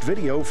latest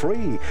video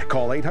free.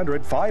 Call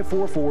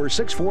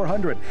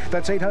 800-544-6400.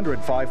 That's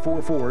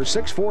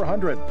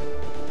 800-544-6400.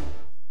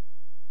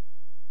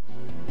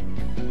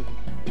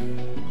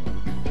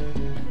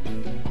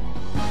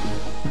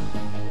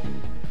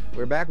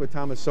 We're back with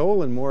Thomas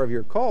Sowell and more of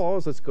your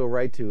calls. Let's go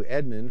right to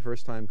Edmund,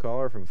 first-time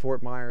caller from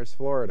Fort Myers,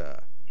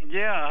 Florida.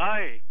 Yeah,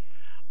 hi.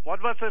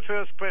 What was the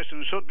first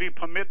question? Should we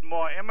permit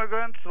more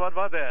immigrants? What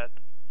was that?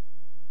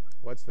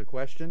 What's the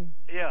question?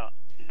 Yeah,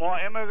 more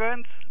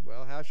immigrants?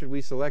 Well, how should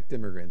we select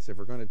immigrants? If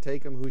we're going to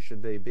take them, who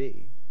should they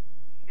be?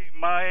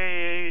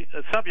 My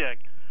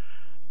subject.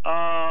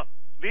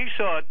 We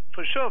should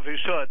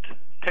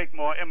take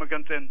more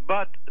immigrants in,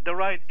 but the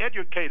right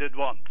educated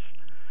ones.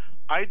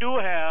 I do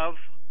have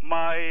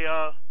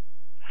my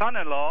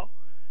son-in-law,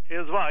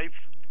 his wife,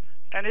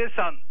 and his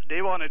son.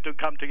 They wanted to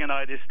come to the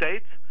United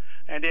States,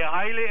 and they're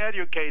highly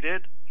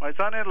educated. My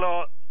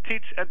son-in-law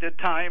teach at the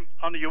time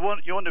on the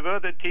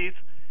universities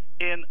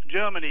in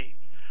Germany.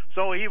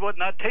 So he would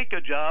not take a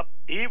job.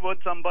 He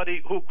would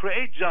somebody who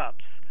create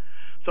jobs.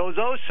 So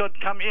those should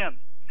come in.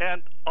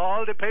 And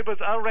all the papers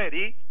are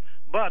ready,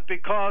 but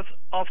because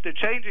of the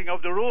changing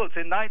of the rules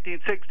in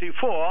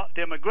 1964,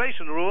 the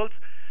immigration rules,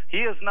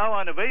 he is now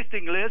on a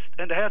waiting list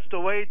and has to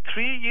wait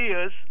 3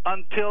 years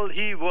until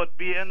he would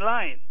be in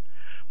line.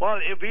 Well,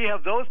 if we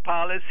have those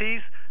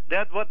policies,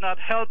 that would not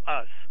help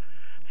us.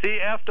 See,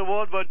 after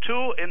World War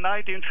II in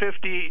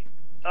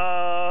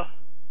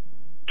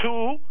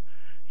 1952,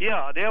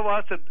 yeah, there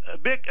was a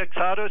big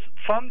exodus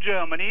from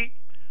Germany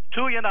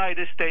to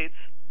United States.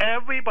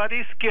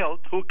 Everybody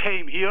skilled who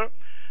came here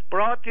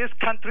brought this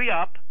country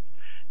up,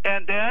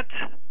 and that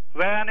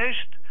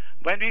vanished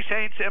when we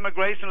changed the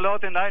immigration law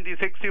in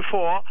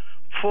 1964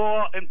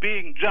 for and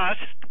being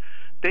just,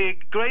 the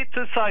Great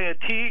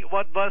Society,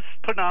 what was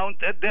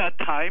pronounced at that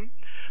time.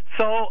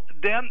 So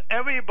then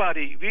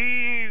everybody,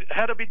 we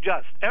had to be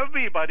just.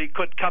 Everybody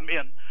could come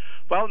in.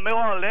 Well,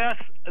 more or less,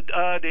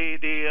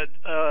 the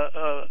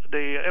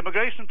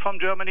immigration from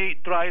Germany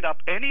dried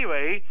up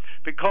anyway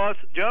because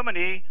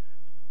Germany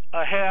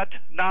had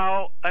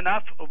now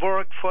enough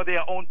work for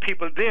their own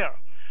people there.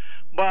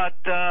 But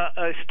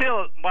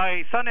still,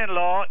 my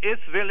son-in-law is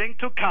willing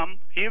to come.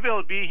 He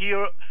will be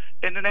here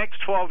in the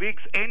next 4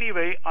 weeks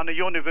anyway on a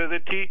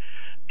university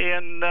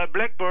in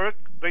Blacksburg,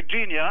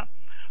 Virginia.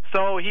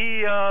 So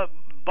he,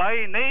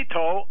 by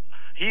NATO,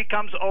 he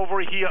comes over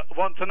here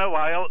once in a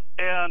while,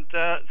 and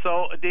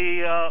so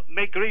they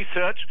make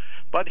research,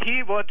 but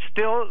he was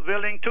still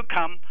willing to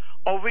come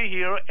over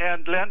here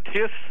and lend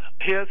his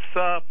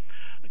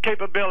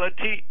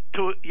capability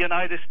to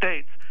United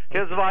States.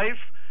 His wife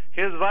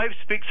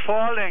speaks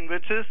 4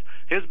 languages.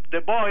 The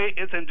boy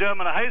is in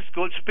German high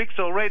school, speaks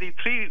already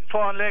 3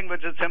 foreign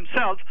languages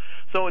himself,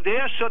 so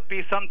there should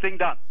be something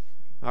done.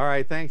 All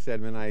right, thanks,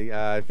 Edmund.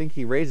 I think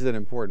he raises an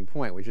important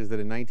point, which is that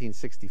in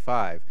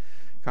 1965,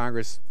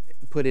 Congress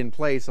put in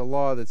place a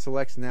law that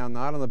selects now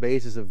not on the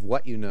basis of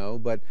what you know,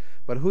 but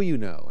who you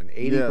know. And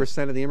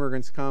 80% of the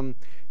immigrants come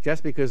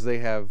just because they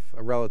have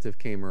a relative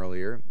came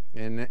earlier,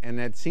 and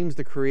that seems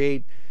to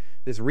create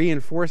this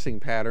reinforcing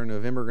pattern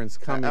of immigrants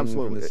coming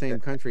from the same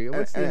country.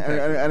 What's the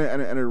impact?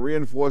 And it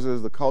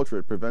reinforces the culture.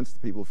 It prevents the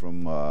people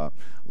from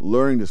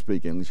learning to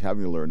speak English,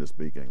 having to learn to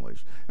speak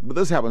English. But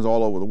this happens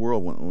all over the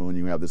world when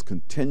you have this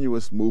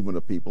continuous movement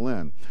of people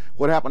in.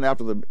 What happened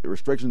after the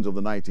restrictions of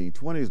the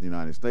 1920s in the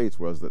United States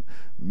was that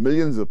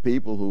millions of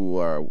people who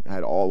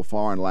had all the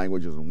foreign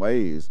languages and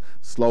ways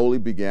slowly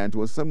began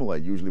to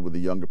assimilate, usually with the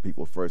younger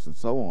people first and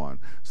so on.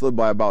 So that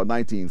by about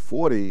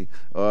 1940,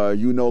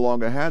 you no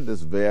longer had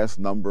this vast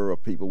number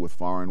of people with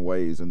foreign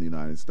ways in the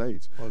United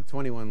States. Well, the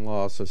 21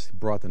 law also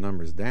brought the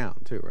numbers down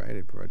too, right?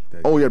 It brought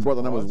it brought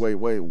the numbers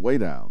way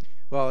down.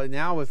 Well,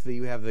 now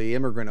you have the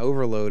immigrant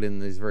overload in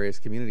these various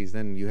communities,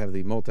 then you have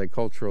the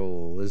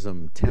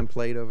multiculturalism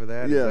template over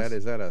that. Yes.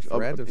 Is that a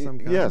threat of some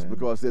kind? Yes,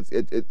 because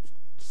it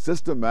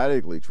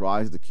systematically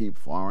tries to keep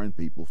foreign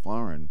people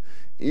foreign,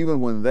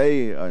 even when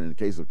they, in the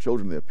case of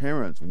children, their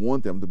parents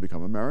want them to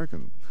become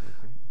American.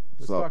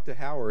 Let's talk to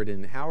Howard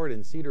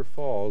in Cedar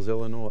Falls,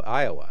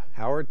 Iowa.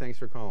 Howard, thanks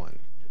for calling.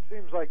 It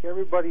seems like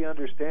everybody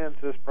understands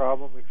this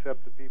problem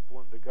except the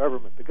people in the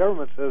government. The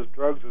government says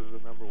drugs is the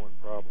 #1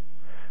 problem.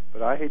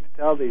 But I hate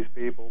to tell these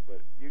people,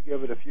 but you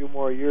give it a few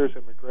more years,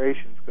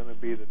 immigration's going to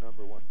be the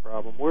 #1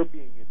 problem. We're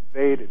being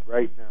invaded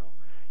right now.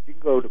 You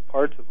can go to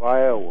parts of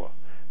Iowa,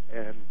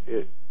 and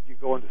you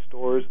go into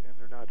stores, and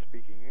they're not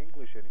speaking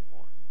English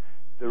anymore.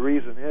 The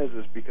reason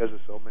is because of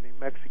so many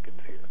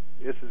Mexicans here.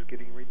 This is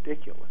getting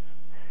ridiculous.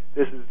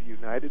 This is the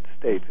United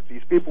States. If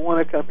these people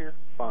want to come here,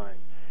 fine.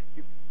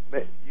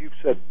 You've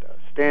set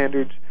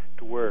standards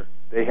to where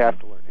they have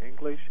to learn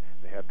English,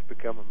 they have to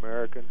become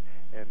American,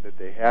 and that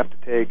they have to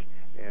take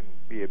and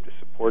be able to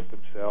support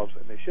themselves,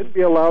 and they shouldn't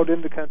be allowed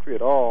in the country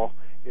at all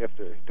if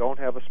they don't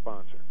have a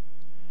sponsor.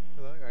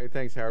 All right,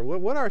 thanks, Howard.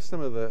 What are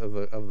some of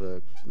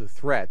the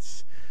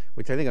threats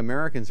which I think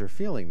Americans are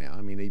feeling now?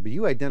 I mean, but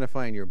you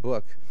identify in your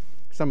book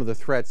some of the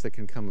threats that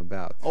can come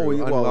about. Oh,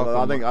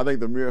 well, I think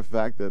the mere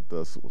fact that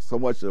so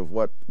much of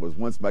what was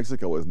once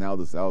Mexico is now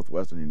the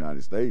southwestern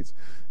United States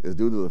is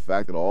due to the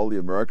fact that all the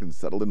Americans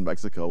settled in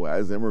Mexico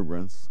as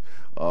immigrants,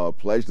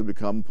 pledged to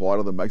become part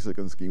of the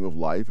Mexican scheme of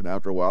life, and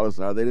after a while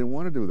decided they didn't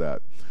want to do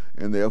that,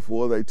 and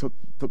therefore they took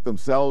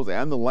themselves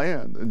and the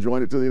land and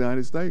joined it to the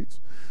United States.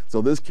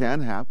 So this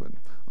can happen.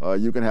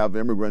 You can have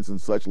immigrants in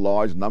such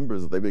large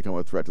numbers that they become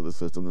a threat to the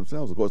system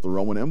themselves. Of course, the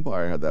Roman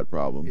Empire had that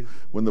problem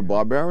when the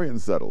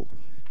barbarians settled.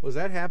 Was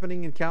that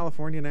happening in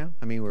California now?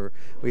 I mean,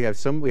 we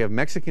have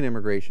Mexican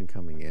immigration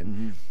coming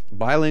in,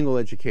 bilingual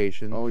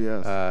education. Oh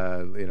yes.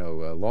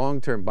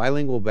 Long-term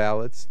bilingual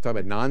ballots. Talk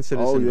about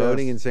non-citizen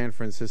voting in San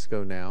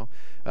Francisco now.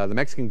 The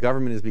Mexican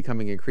government is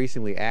becoming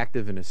increasingly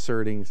active in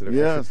asserting.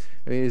 Yes.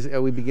 I mean,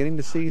 are we beginning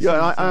to see?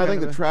 I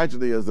think the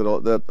tragedy is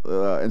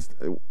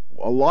that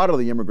a lot of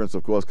the immigrants,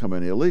 of course, come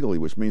in illegally,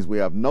 which means we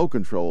have no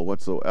control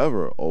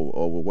whatsoever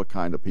over what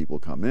kind of people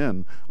come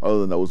in, other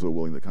than those who are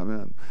willing to come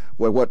in.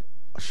 What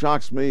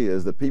shocks me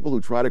is that people who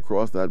try to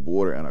cross that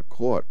border and are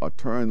caught are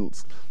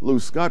turned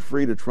loose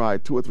scot-free to try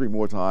 2 or 3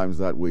 more times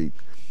that week.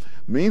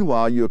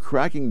 Meanwhile, you're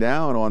cracking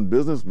down on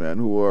businessmen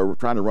who are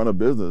trying to run a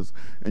business,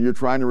 and you're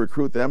trying to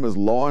recruit them as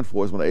law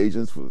enforcement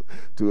agents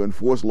to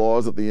enforce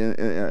laws that the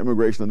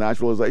Immigration and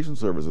Naturalization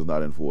Service is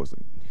not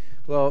enforcing.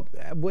 Well,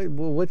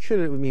 what should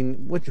it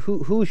mean?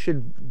 Who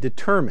should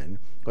determine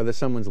whether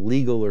someone's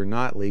legal or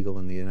not legal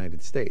in the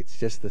United States?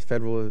 Just the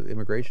Federal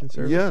Immigration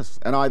Service? Yes,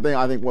 and I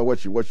think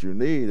what you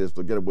need is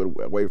to get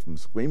away from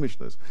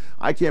squeamishness.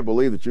 I can't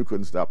believe that you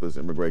couldn't stop this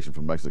immigration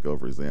from Mexico,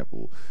 for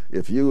example.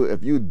 If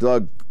you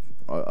dug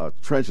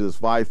trenches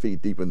 5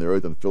 feet deep in the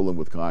earth and filled them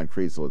with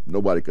concrete so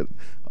nobody could,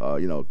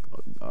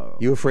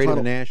 You afraid of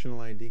a national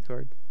ID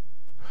card?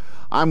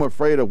 I'm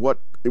afraid of what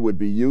it would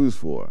be used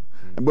for,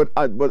 but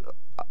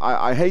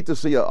I hate to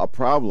see a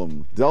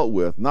problem dealt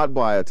with not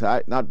by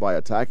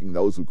attacking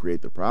those who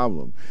create the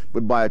problem,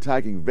 but by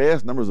attacking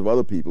vast numbers of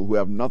other people who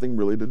have nothing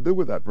really to do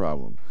with that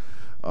problem.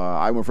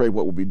 I'm afraid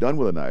what will be done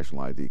with a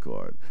national ID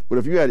card. But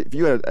if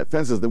you had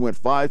fences that went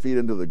 5 feet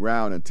into the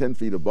ground and 10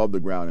 feet above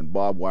the ground and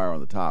barbed wire on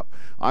the top,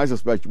 I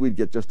suspect we'd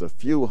get just a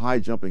few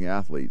high-jumping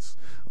athletes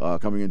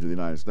coming into the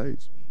United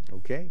States.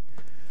 Okay.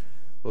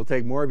 We'll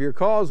take more of your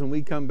calls when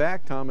we come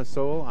back. Thomas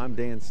Sowell, I'm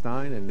Dan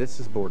Stein, and this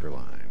is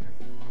Borderline.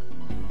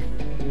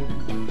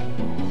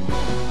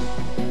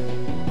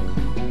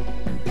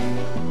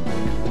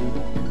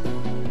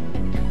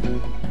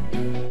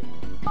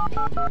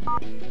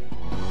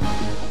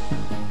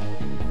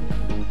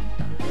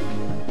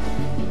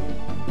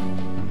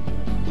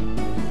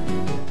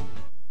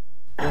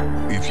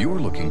 If you're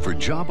looking for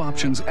job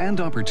options and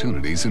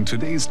opportunities in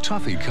today's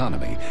tough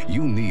economy,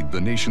 you need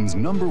the nation's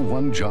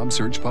 #1 job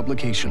search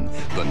publication,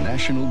 the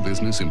National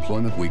Business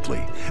Employment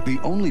Weekly, the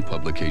only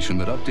publication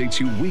that updates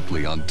you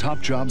weekly on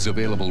top jobs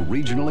available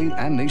regionally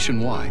and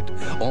nationwide.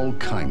 All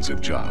kinds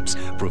of jobs,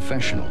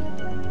 professional,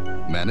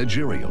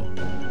 managerial,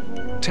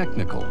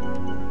 technical.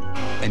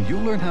 And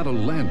you'll learn how to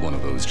land one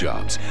of those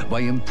jobs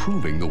by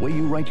improving the way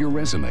you write your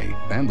resume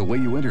and the way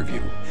you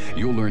interview.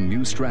 You'll learn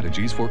new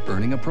strategies for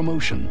earning a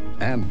promotion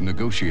and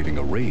negotiating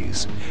a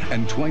raise.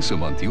 And twice a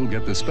month, you'll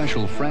get the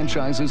special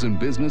Franchises and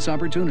Business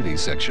Opportunities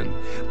section,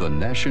 the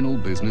National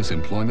Business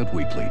Employment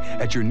Weekly,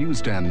 at your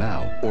newsstand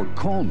now, or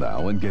call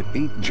now and get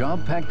 8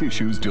 job-packed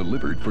issues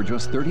delivered for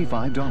just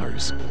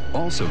 $35.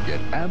 Also get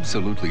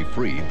absolutely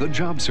free the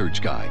Job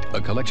Search Guide,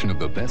 a collection of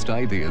the best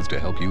ideas to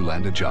help you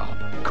land a job.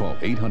 Call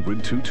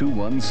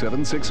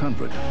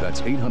 800-221-7600.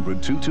 That's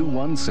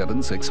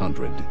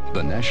 800-221-7600.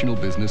 The National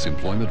Business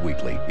Employment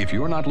Weekly. If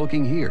you're not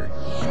looking here,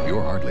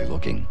 you're hardly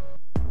looking.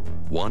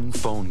 One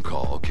phone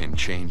call can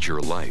change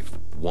your life.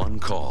 One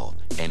call,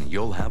 and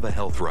you'll have a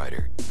Health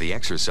Rider, the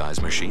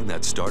exercise machine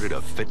that started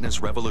a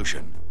fitness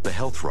revolution. The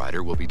Health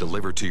Rider will be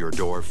delivered to your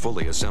door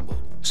fully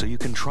assembled, so you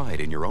can try it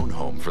in your own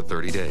home for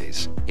 30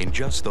 days. In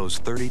just those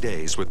 30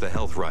 days with the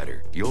Health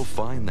Rider, you'll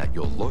find that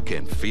you'll look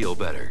and feel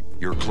better.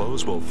 Your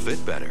clothes will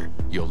fit better.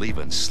 You'll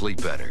even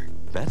sleep better.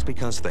 That's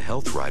because the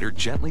Health Rider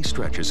gently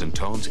stretches and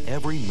tones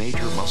every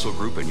major muscle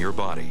group in your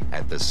body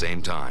at the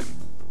same time.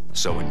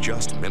 So in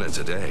just minutes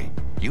a day,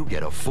 you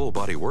get a full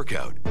body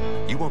workout.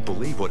 You won't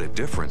believe what a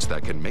difference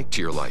that can make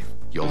to your life.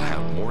 You'll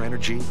have more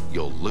energy,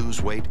 you'll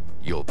lose weight,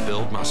 you'll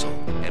build muscle.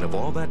 And if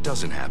all that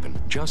doesn't happen,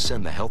 just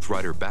send the Health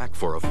Rider back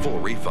for a full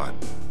refund.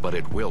 But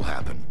it will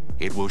happen.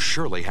 It will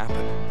surely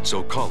happen.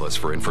 So call us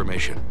for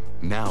information.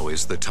 Now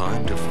is the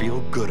time to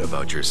feel good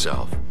about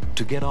yourself,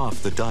 to get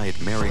off the diet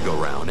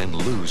merry-go-round and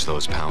lose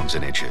those pounds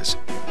and inches.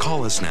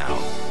 Call us now.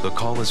 The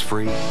call is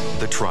free.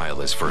 The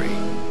trial is free.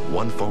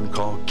 One phone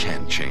call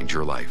can change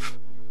your life.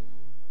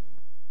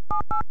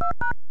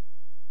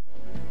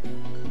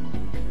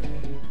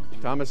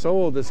 Thomas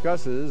Sowell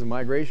discusses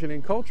migration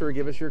and culture.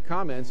 Give us your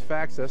comments.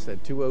 Fax us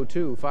at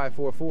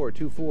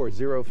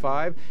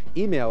 202-544-2405.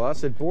 Email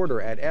us at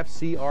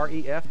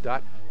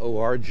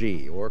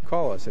border@fcref.org or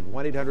call us at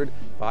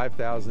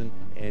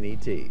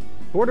 1-800-5000-NET.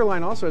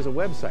 Borderline also has a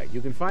website.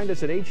 You can find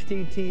us at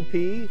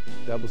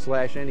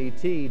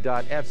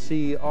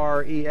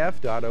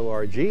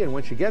http://net.fcref.org, and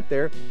once you get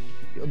there,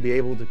 you'll be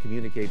able to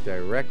communicate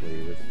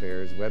directly with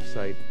FAIR's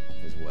website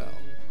as well.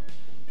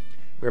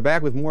 We're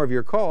back with more of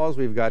your calls.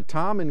 We've got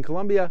Tom in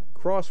Columbia,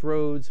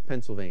 Crossroads,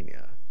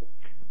 Pennsylvania.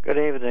 Good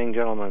evening,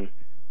 gentlemen.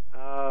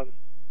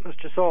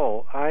 Mr.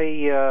 Sowell,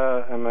 I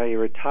am a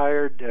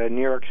retired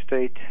New York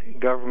State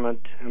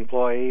government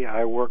employee.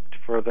 I worked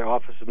for the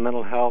Office of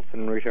Mental Health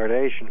and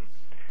Retardation.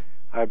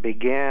 I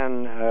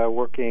began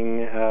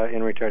working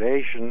in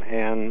retardation,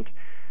 and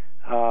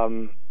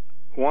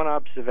one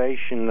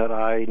observation that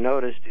I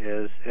noticed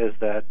is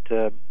that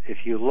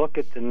if you look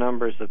at the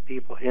numbers of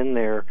people in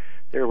there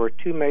were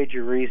two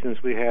major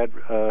reasons we had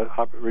the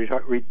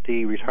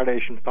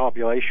retardation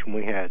population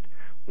we had.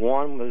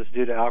 One was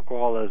due to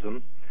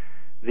alcoholism.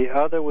 The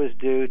other was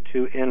due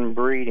to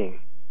inbreeding.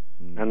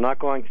 I'm not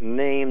going to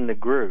name the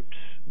groups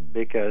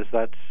because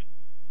that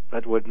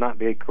would not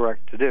be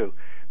correct to do.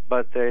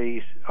 But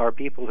they are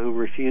people who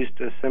refuse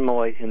to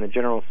assimilate in the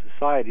general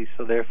society,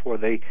 so therefore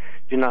they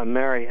do not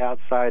marry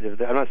outside of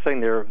I'm not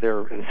saying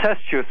they're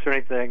incestuous or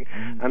anything.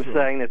 I'm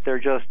saying that they're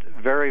just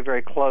very,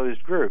 very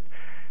closed group.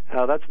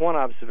 That's one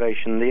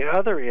observation. The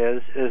other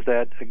is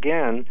that,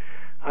 again,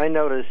 I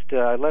noticed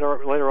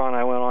later on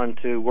I went on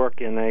to work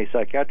in a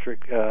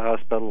psychiatric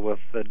hospital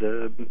with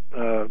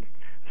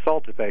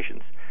assaulted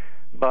patients.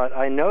 But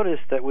I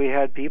noticed that we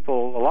had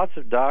lots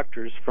of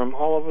doctors from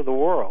all over the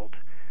world.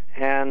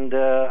 And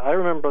I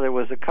remember there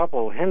was a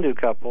Hindu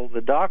couple.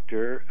 The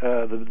doctor,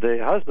 the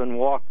husband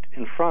walked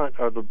in front,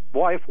 or the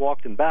wife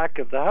walked in back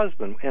of the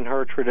husband in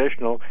her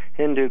traditional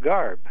Hindu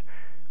garb.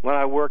 When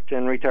I worked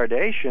in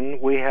retardation,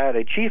 we had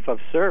a chief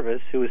of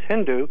service who was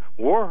Hindu,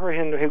 wore her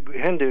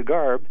Hindu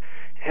garb,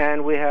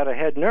 and we had a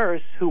head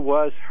nurse who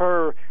was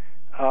her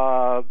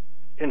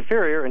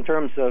inferior in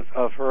terms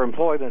of her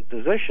employment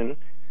position,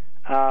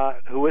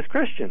 who was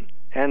Christian.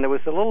 And there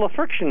was a little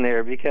friction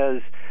there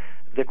because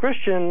the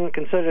Christian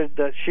considered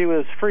that she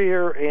was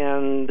freer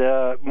and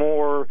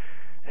more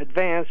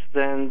advanced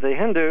than the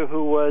Hindu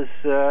who was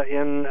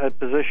in a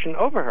position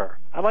over her.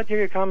 I'd like to hear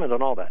your comment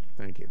on all that.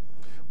 Thank you.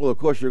 Well, of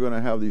course, you're going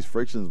to have these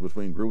frictions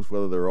between groups,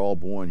 whether they're all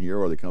born here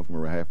or they come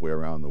from halfway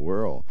around the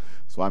world.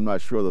 So I'm not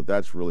sure that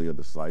that's really a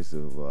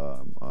decisive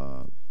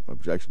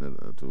objection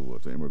to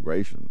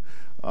immigration.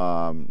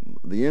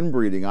 The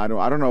inbreeding, I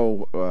don't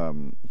know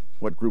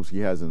what groups he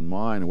has in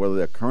mind, whether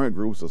they're current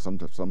groups or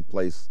some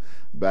place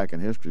back in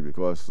history,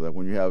 because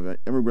when you have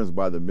immigrants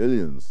by the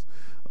millions,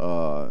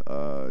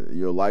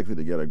 you're likely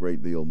to get a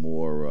great deal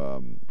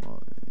more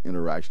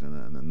interaction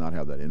and not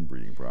have that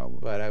inbreeding problem.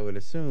 But I would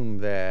assume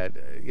that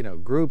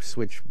groups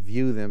which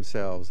view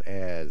themselves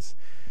as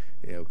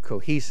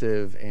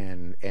cohesive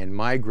and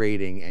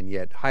migrating and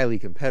yet highly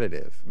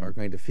competitive are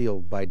going to feel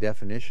by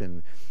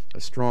definition a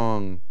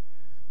strong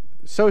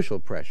social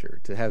pressure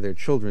to have their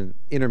children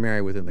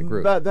intermarry within the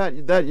group.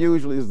 That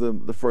usually is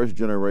the first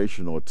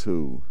generation or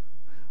two.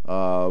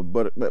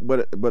 But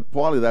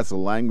partly that's a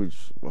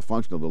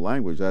function of the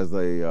language, as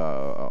they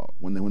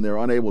when they're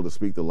unable to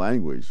speak the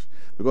language,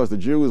 because the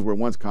Jews were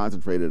once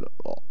concentrated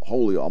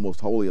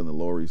almost wholly on the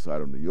Lower East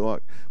Side of New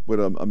York, but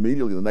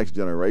immediately the next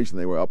generation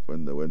they were up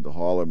into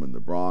Harlem and the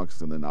Bronx,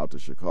 and then out to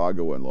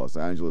Chicago and Los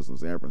Angeles and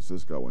San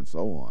Francisco and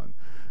so on,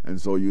 and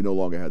so you no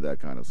longer had that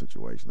kind of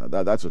situation.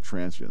 That's a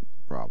transient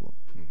problem.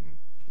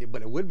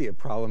 But it would be a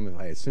problem,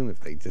 I assume, if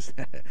they just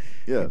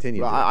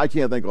continue. Well, I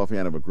can't think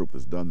offhand of a group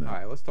that's done that. All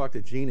right, let's talk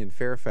to Jean in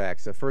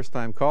Fairfax, a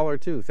first-time caller,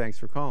 too. Thanks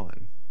for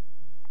calling.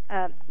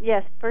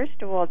 Yes,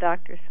 first of all,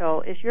 Dr.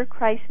 Sowell, is your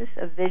Crisis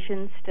of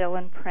Vision still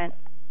in print?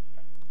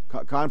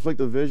 Conflict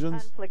of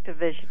Visions? Conflict of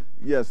Vision.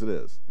 Yes, it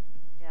is.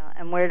 Yeah,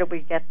 and where do we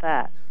get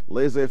that?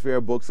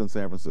 Laissez-faire Books in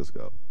San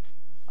Francisco.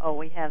 Oh,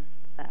 we have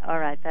that. All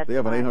right, that's They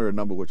have fine. an 800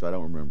 number, which I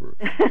don't remember.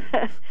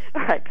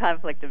 All right,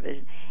 Conflict of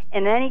Vision.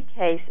 In any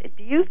case,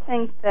 do you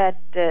think that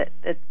the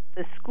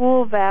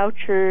school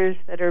vouchers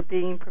that are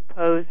being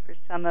proposed for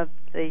some of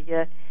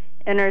the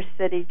inner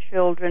city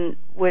children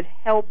would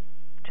help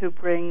to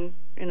bring,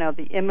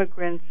 the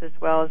immigrants as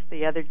well as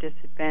the other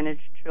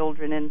disadvantaged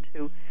children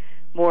into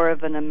more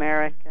of an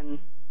American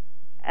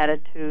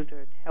attitude,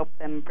 or help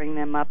them bring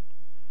them up?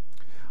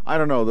 I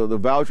don't know. The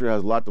voucher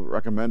has a lot to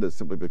recommend it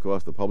simply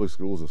because the public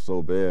schools are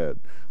so bad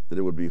that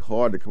it would be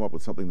hard to come up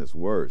with something that's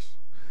worse.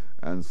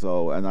 And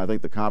I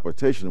think the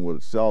competition would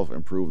itself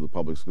improve the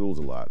public schools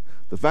a lot.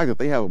 The fact that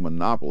they have a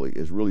monopoly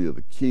is really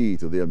the key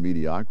to their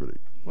mediocrity.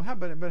 Well,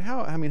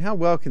 how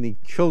well can the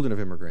children of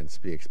immigrants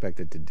be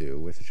expected to do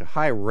with such a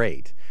high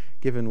rate,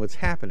 given what's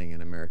happening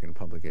in American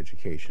public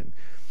education?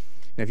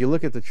 And if you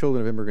look at the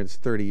children of immigrants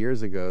 30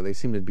 years ago, they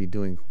seem to be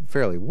doing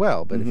fairly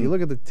well. But if you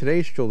look at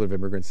today's children of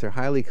immigrants, they're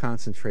highly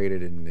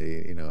concentrated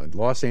in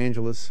Los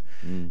Angeles,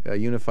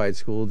 Unified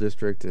School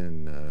District,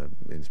 and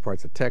in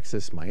parts of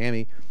Texas,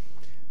 Miami.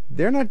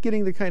 They're not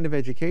getting the kind of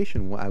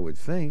education, I would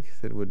think,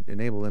 that would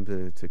enable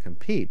them to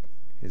compete.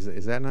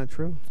 Is that not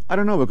true? I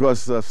don't know,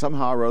 because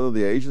somehow or other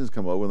the Asians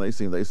come over and they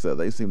seem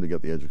to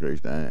get the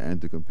education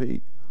and to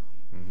compete.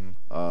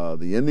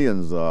 The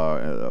Indians,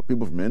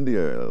 people from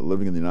India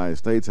living in the United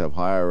States have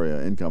higher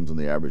incomes than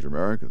the average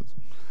Americans.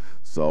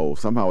 So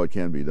somehow it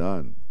can be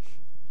done.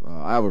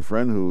 I have a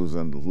friend who's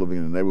living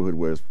in a neighborhood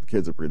where his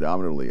kids are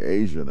predominantly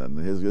Asian, and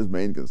his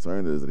main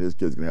concern is that his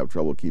kid's going to have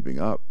trouble keeping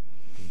up.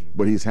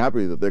 But he's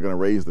happy that they're going to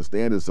raise the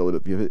standards so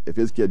that if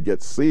his kid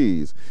gets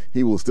C's,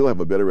 he will still have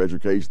a better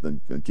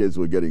education than kids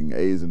who are getting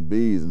A's and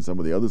B's in some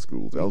of the other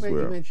schools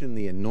elsewhere. You mentioned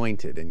the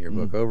anointed in your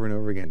book over and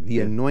over again.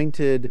 The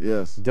anointed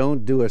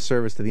don't do a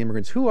service to the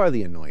immigrants. Who are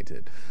the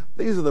anointed?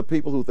 These are the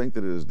people who think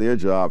that it is their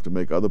job to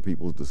make other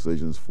people's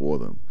decisions for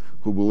them,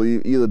 who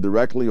believe either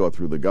directly or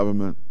through the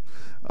government,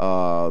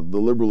 the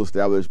liberal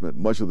establishment,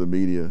 much of the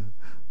media,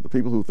 the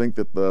people who think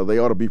that they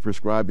ought to be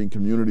prescribing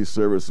community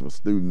service for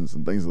students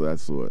and things of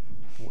that sort.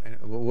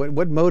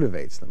 What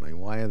motivates them? I mean,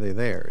 why are they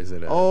there? Is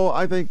it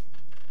I think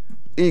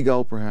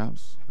ego,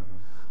 perhaps.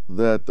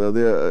 That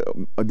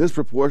a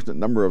disproportionate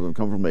number of them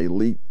come from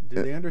elite.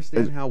 Do they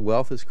understand how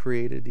wealth is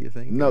created, do you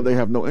think? No, they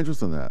have no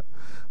interest in that.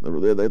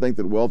 They think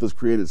that wealth is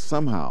created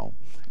somehow,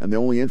 and the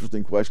only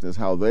interesting question is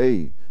how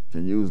they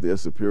can use their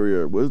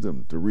superior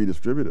wisdom to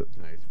redistribute it.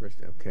 Nice.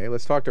 Okay,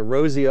 let's talk to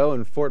Rosie O.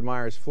 in Fort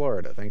Myers,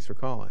 Florida. Thanks for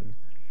calling.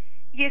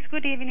 Yes,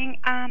 good evening.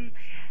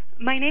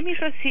 My name is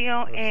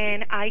Rocio,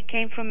 and I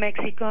came from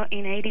Mexico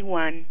in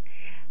 '81.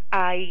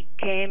 I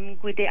came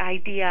with the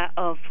idea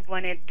of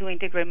wanting to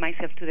integrate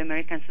myself to the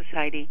American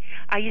society.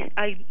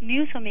 I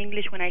knew some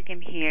English when I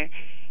came here,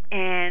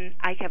 and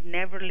I have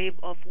never lived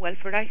off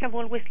welfare. I have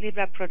always lived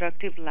a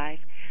productive life.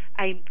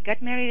 I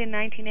got married in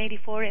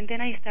 1984, and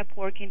then I stopped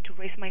working to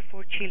raise my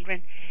 4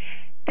 children.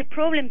 The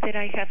problem that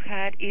I have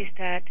had is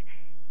that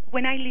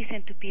when I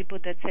listen to people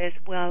that says,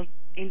 well,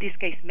 in this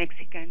case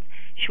Mexicans,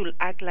 should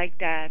act like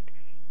that,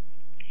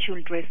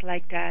 should dress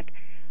like that,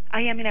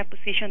 I am in a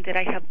position that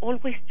I have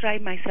always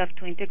tried myself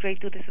to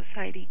integrate to the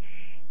society.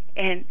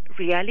 And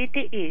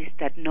reality is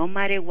that no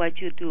matter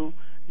what you do,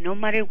 no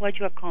matter what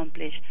you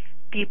accomplish,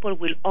 people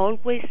will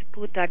always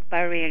put that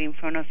barrier in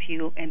front of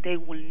you, and they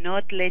will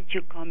not let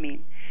you come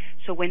in.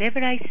 So whenever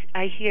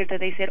I hear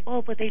that they said,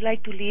 oh, but they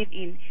like to live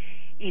in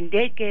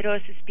their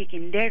ghettos, speak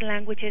in their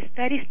languages,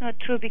 that is not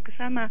true, because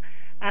I'm a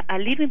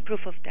living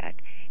proof of that.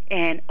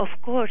 And of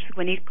course,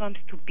 when it comes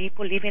to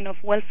people living off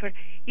welfare,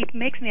 it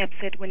makes me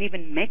upset when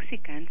even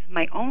Mexicans,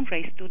 my own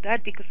race, do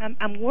that, because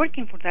I'm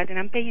working for that and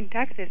I'm paying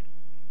taxes.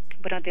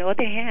 But on the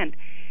other hand,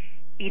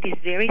 it is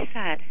very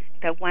sad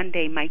that one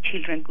day my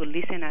children could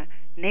listen a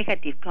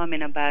negative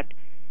comment about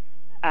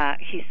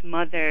his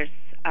mother's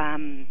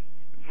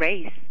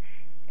race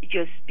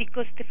just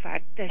because the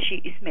fact that she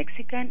is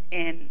Mexican.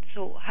 And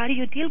so how do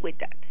you deal with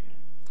that?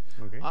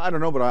 Okay. I don't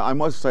know, but I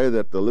must say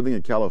that living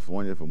in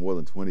California for more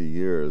than 20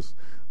 years,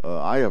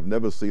 I have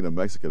never seen a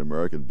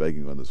Mexican-American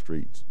begging on the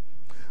streets.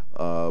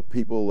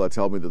 People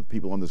tell me that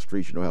people on the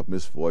streets, have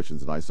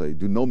misfortunes, and I say,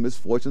 do no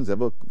misfortunes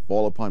ever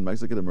fall upon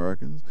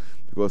Mexican-Americans?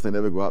 Because they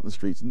never go out in the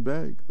streets and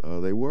beg.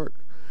 They work.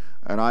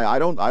 And I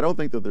don't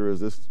think that there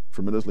is this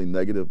tremendously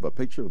negative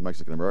picture of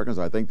Mexican-Americans.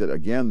 I think that,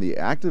 again, the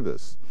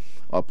activists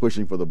are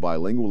pushing for the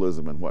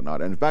bilingualism and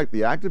whatnot. And in fact,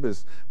 the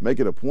activists make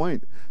it a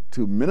point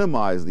to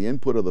minimize the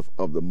input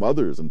of the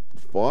mothers and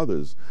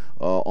fathers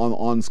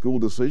on school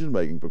decision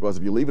making, because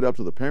if you leave it up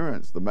to the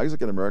parents, the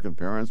Mexican American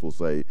parents will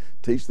say,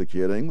 teach the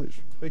kid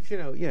English. But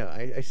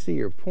I see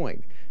your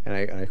point,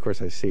 and of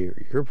course I see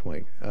your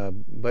point.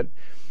 But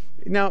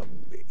now,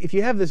 if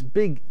you have this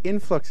big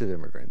influx of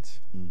immigrants,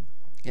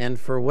 and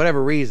for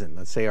whatever reason,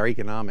 let's say our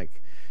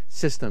economic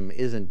system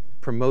isn't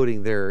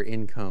promoting their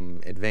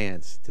income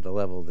advance to the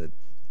level that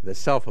the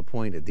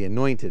self-appointed, the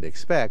anointed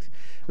expect.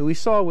 And we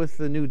saw with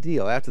the New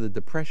Deal, after the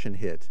Depression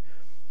hit,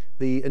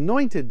 the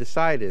anointed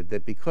decided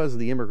that because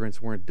the immigrants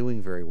weren't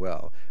doing very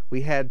well,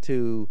 we had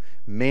to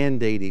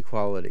mandate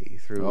equality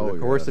through the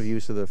coercive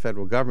use of the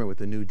federal government with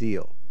the New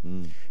Deal.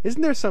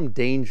 Isn't there some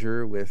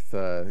danger with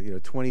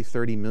 20,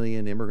 30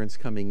 million immigrants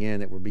coming in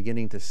that we're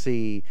beginning to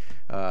see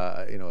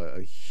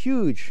a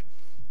huge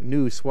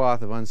new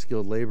swath of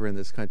unskilled labor in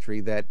this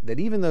country, that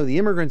even though the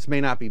immigrants may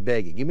not be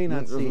begging, you may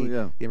not see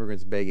the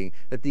immigrants begging,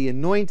 that the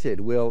anointed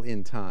will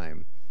in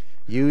time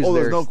use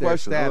there's their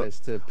status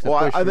to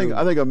push I think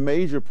a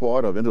major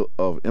part of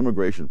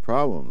immigration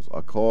problems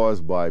are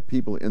caused by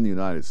people in the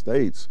United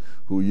States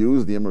who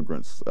use the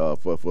immigrants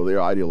for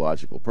their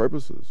ideological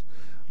purposes.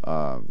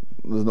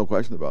 There's no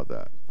question about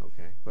that.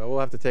 Okay. Well, we'll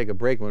have to take a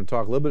break. We're going to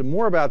talk a little bit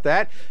more about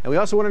that. And we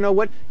also want to know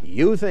what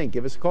you think.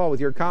 Give us a call with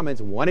your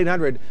comments.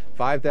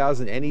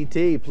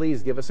 1-800-5000-NET.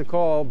 Please give us a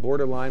call.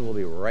 Borderline will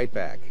be right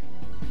back.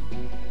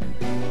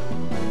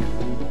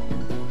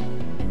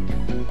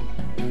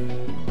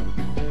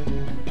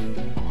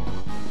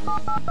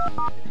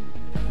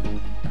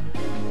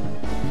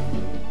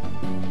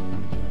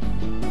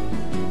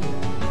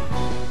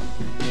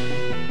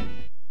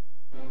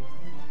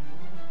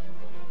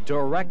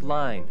 Direct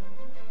Line,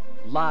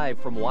 live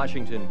from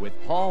Washington with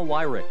Paul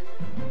Weyrich.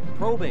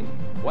 Probing,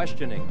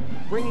 questioning,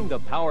 bringing the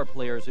power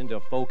players into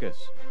focus,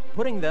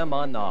 putting them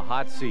on the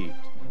hot seat.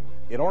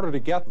 In order to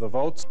get the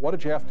votes, what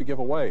did you have to give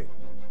away?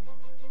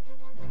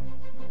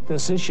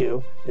 This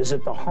issue is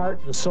at the heart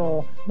and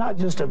soul, not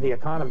just of the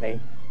economy,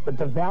 but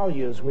the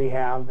values we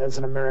have as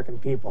an American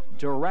people.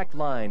 Direct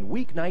Line,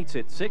 weeknights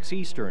at 6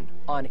 Eastern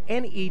on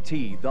NET,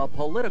 the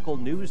Political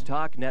News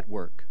Talk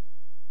Network.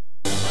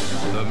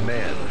 The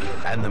men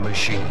and the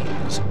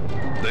machines,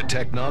 the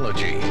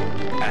technology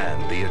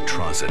and the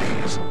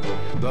atrocities,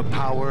 the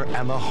power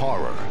and the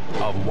horror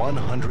of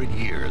 100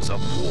 years of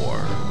war.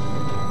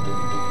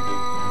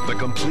 The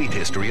complete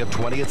history of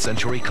 20th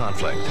century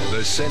conflict,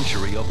 the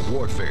century of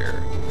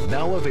warfare,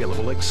 now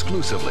available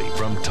exclusively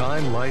from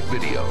Time Life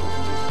Video.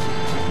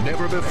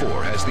 Never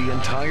before has the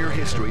entire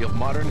history of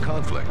modern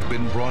conflict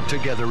been brought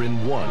together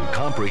in one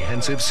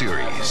comprehensive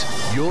series.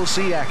 You'll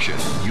see action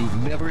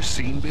you've never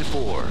seen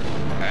before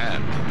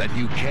and that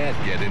you can't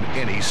get in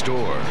any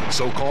store.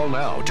 So call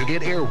now to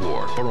get Air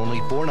War for only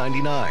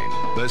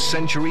 $4.99. The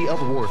Century of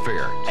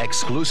Warfare,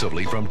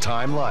 exclusively from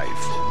Time Life.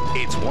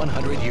 It's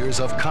 100 years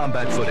of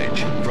combat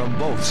footage from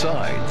both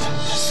sides.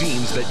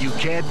 Scenes that you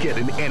can't get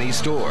in any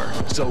store.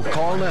 So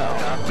call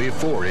now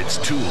before it's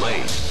too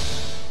late.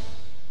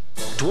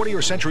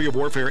 20th Century of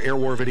Warfare Air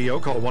War Video.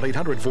 Call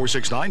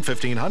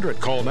 1-800-469-1500.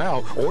 Call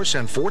now or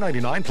send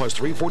 $4.99 plus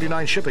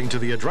 $3.49 shipping to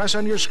the address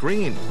on your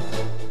screen.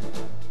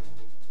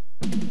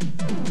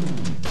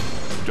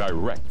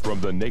 Direct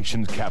from the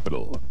nation's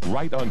capital,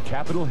 right on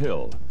Capitol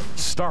Hill,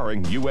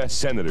 starring U.S.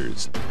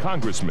 senators,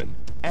 congressmen,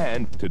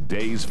 and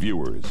today's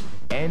viewers.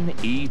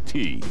 NET,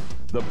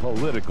 the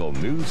Political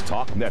News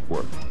Talk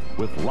Network,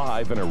 with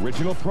live and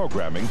original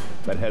programming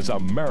that has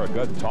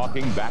America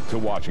talking back to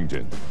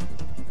Washington.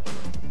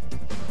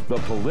 The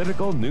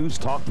Political News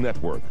Talk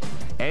Network,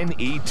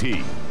 NET,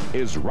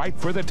 is right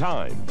for the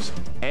times.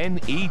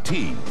 NET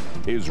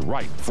is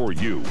right for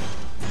you.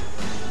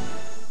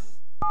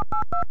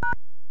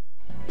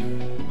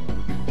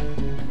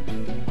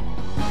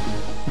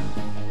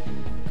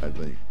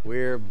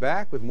 We're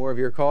back with more of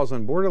your calls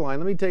on Borderline.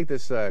 Let me take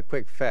this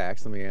quick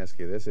fax. Let me ask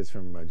you this. It's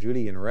from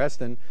Judy in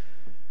Reston.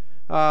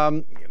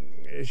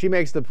 She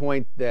makes the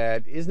point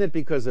that isn't it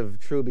because of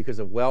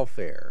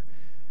welfare?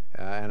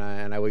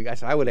 And I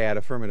would add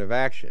affirmative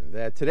action,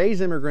 that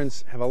today's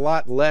immigrants have a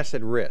lot less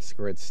at risk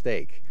or at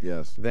stake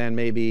than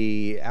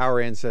maybe our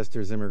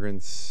ancestors'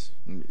 immigrants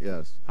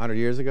 100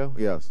 years ago?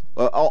 Yes.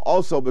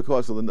 Also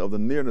because of the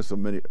nearness of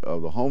many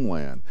of the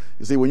homeland.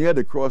 You see, when you had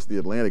to cross the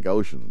Atlantic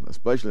Ocean,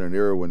 especially in an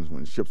era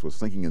when ships were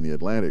sinking in the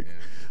Atlantic,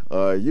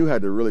 you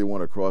had to really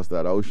want to cross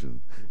that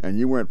ocean, and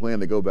you weren't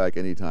planning to go back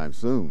anytime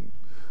soon.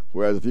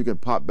 Whereas if you can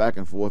pop back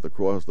and forth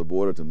across the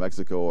border to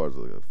Mexico or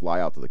fly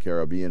out to the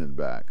Caribbean and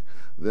back,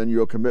 then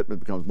your commitment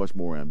becomes much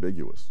more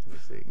ambiguous.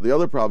 The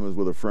other problem is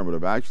with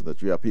affirmative action,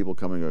 that you have people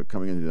coming into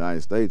the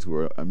United States who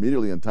are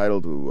immediately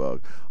entitled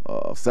to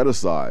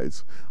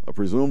set-asides,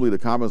 presumably to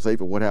compensate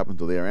for what happened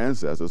to their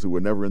ancestors who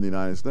were never in the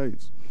United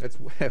States. That's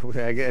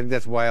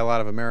why a lot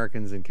of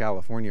Americans in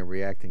California are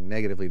reacting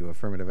negatively to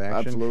affirmative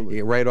action. Absolutely.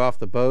 You get right off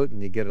the boat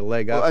and you get a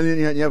leg up. Well,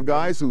 and you have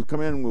guys who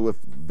come in with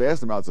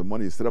vast amounts of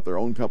money, set up their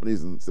own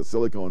companies in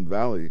Silicon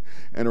Valley,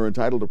 and are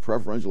entitled to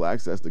preferential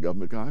access to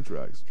government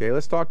contracts. Okay,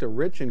 let's talk to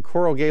Rich in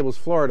Coral Gables,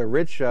 Florida.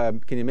 Rich,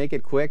 can you make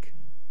it quick?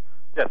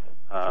 Yes.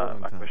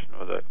 My question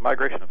was a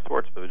migration of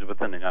sorts, but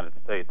within the United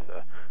States.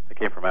 I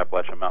came from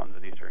Appalachian Mountains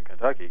in eastern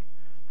Kentucky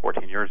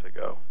 14 years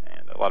ago,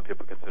 and a lot of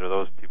people consider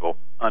those people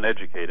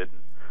uneducated.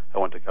 I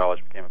went to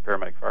college, became a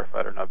paramedic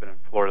firefighter, and I've been in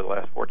Florida the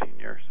last 14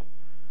 years.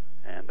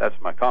 And that's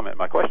my comment.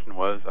 My question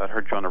was, I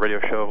heard you on the radio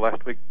show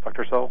last week,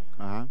 Dr. Sowell,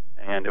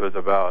 and it was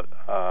about,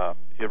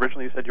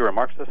 originally you said you were a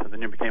Marxist, and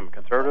then you became a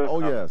conservative.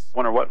 Oh, yes. I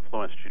wonder what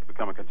influenced you to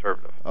become a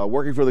conservative.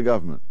 Working for the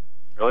government.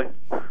 Really?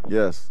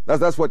 Yes.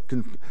 That's what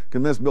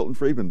convinced Milton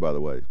Friedman, by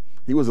the way.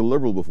 He was a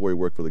liberal before he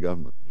worked for the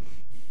government.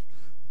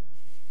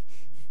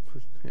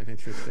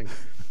 Interesting.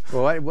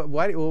 Well, I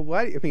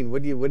mean,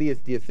 what do you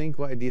think?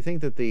 Do you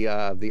think that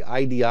the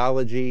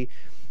ideology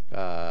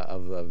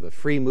of the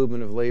free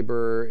movement of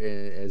labor,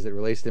 as it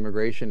relates to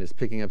immigration, is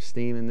picking up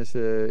steam in this,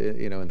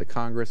 in the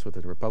Congress with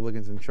the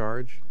Republicans in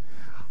charge?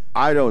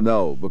 I don't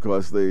know,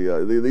 because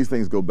these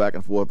things go back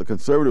and forth. The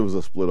conservatives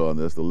are split on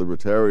this. The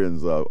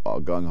libertarians are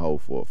gung-ho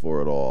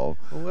for it all.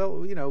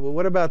 Well, you know,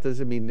 what about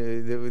this? I mean,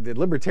 the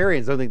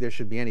libertarians don't think there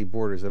should be any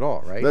borders at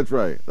all, right? That's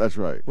right. That's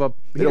right. Well,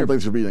 they don't think there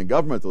should be any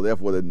government, so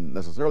therefore there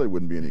necessarily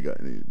wouldn't be any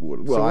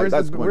borders. Well,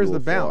 so where's the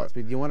balance?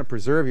 You want to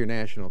preserve your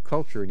national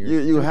culture and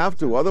your. You have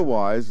to.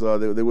 Otherwise,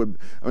 they would.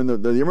 I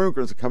mean, the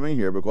immigrants are coming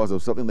here because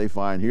of something they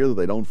find here that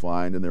they don't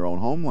find in their own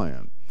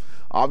homeland.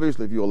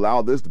 Obviously, if you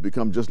allow this to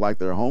become just like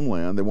their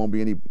homeland, there won't be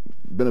any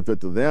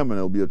benefit to them, and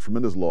it'll be a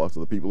tremendous loss to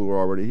the people who are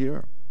already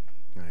here.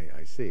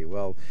 I see.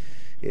 Well,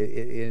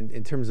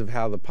 in terms of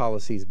how the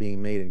policy is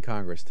being made in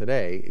Congress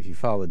today, if you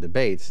follow the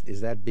debates,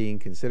 is that being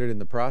considered in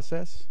the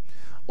process?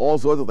 All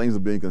sorts of things are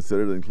being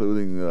considered,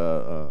 including you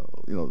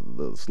know,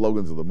 the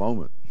slogans of the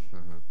moment.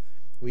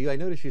 Well, I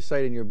noticed you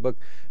cite in your book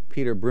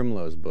Peter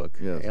Brimlow's book,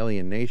 yes.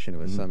 Alien Nation,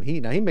 with some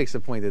heat. Now, he makes the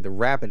point that the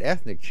rapid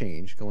ethnic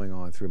change going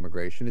on through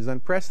immigration is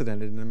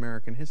unprecedented in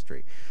American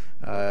history.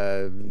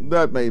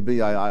 That may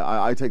be.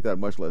 I take that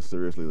much less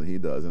seriously than he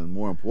does, and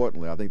more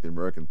importantly, I think the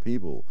American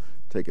people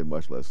take it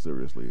much less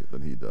seriously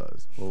than he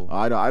does. Oh.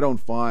 I don't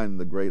find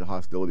the great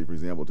hostility, for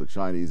example, to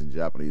Chinese and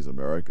Japanese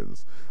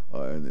Americans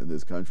in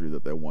this country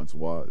that there once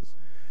was.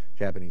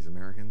 Japanese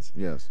Americans?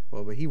 Yes.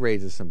 Well, but he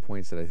raises some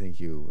points that I think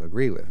you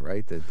agree with,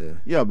 right?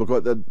 Yeah,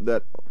 because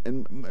that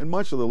in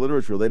much of the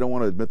literature, they don't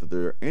want to admit that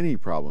there are any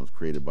problems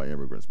created by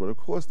immigrants, but of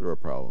course there are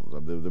problems.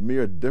 The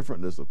mere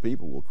differentness of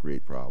people will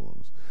create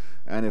problems.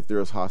 And if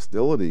there's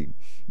hostility,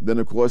 then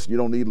of course you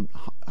don't need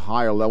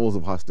higher levels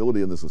of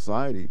hostility in the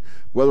society,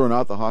 whether or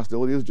not the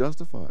hostility is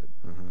justified.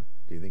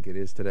 Do you think it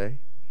is today?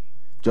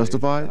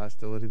 Justified? The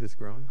hostility that's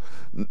growing?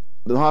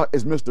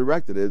 It's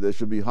misdirected. There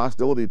should be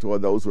hostility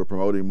toward those who are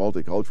promoting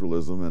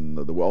multiculturalism and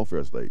the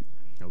welfare state.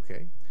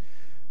 Okay.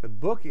 The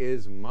book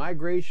is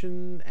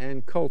Migration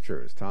and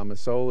Cultures.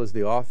 Thomas Sowell is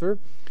the author.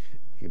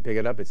 You can pick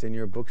it up. It's in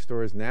your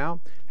bookstores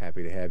now.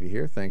 Happy to have you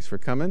here. Thanks for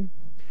coming.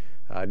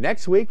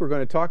 Next week, we're going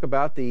to talk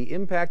about the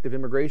impact of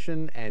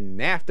immigration and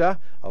NAFTA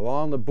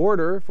along the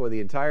border. For the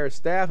entire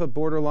staff of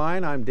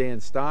Borderline, I'm Dan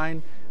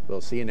Stein.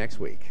 We'll see you next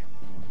week.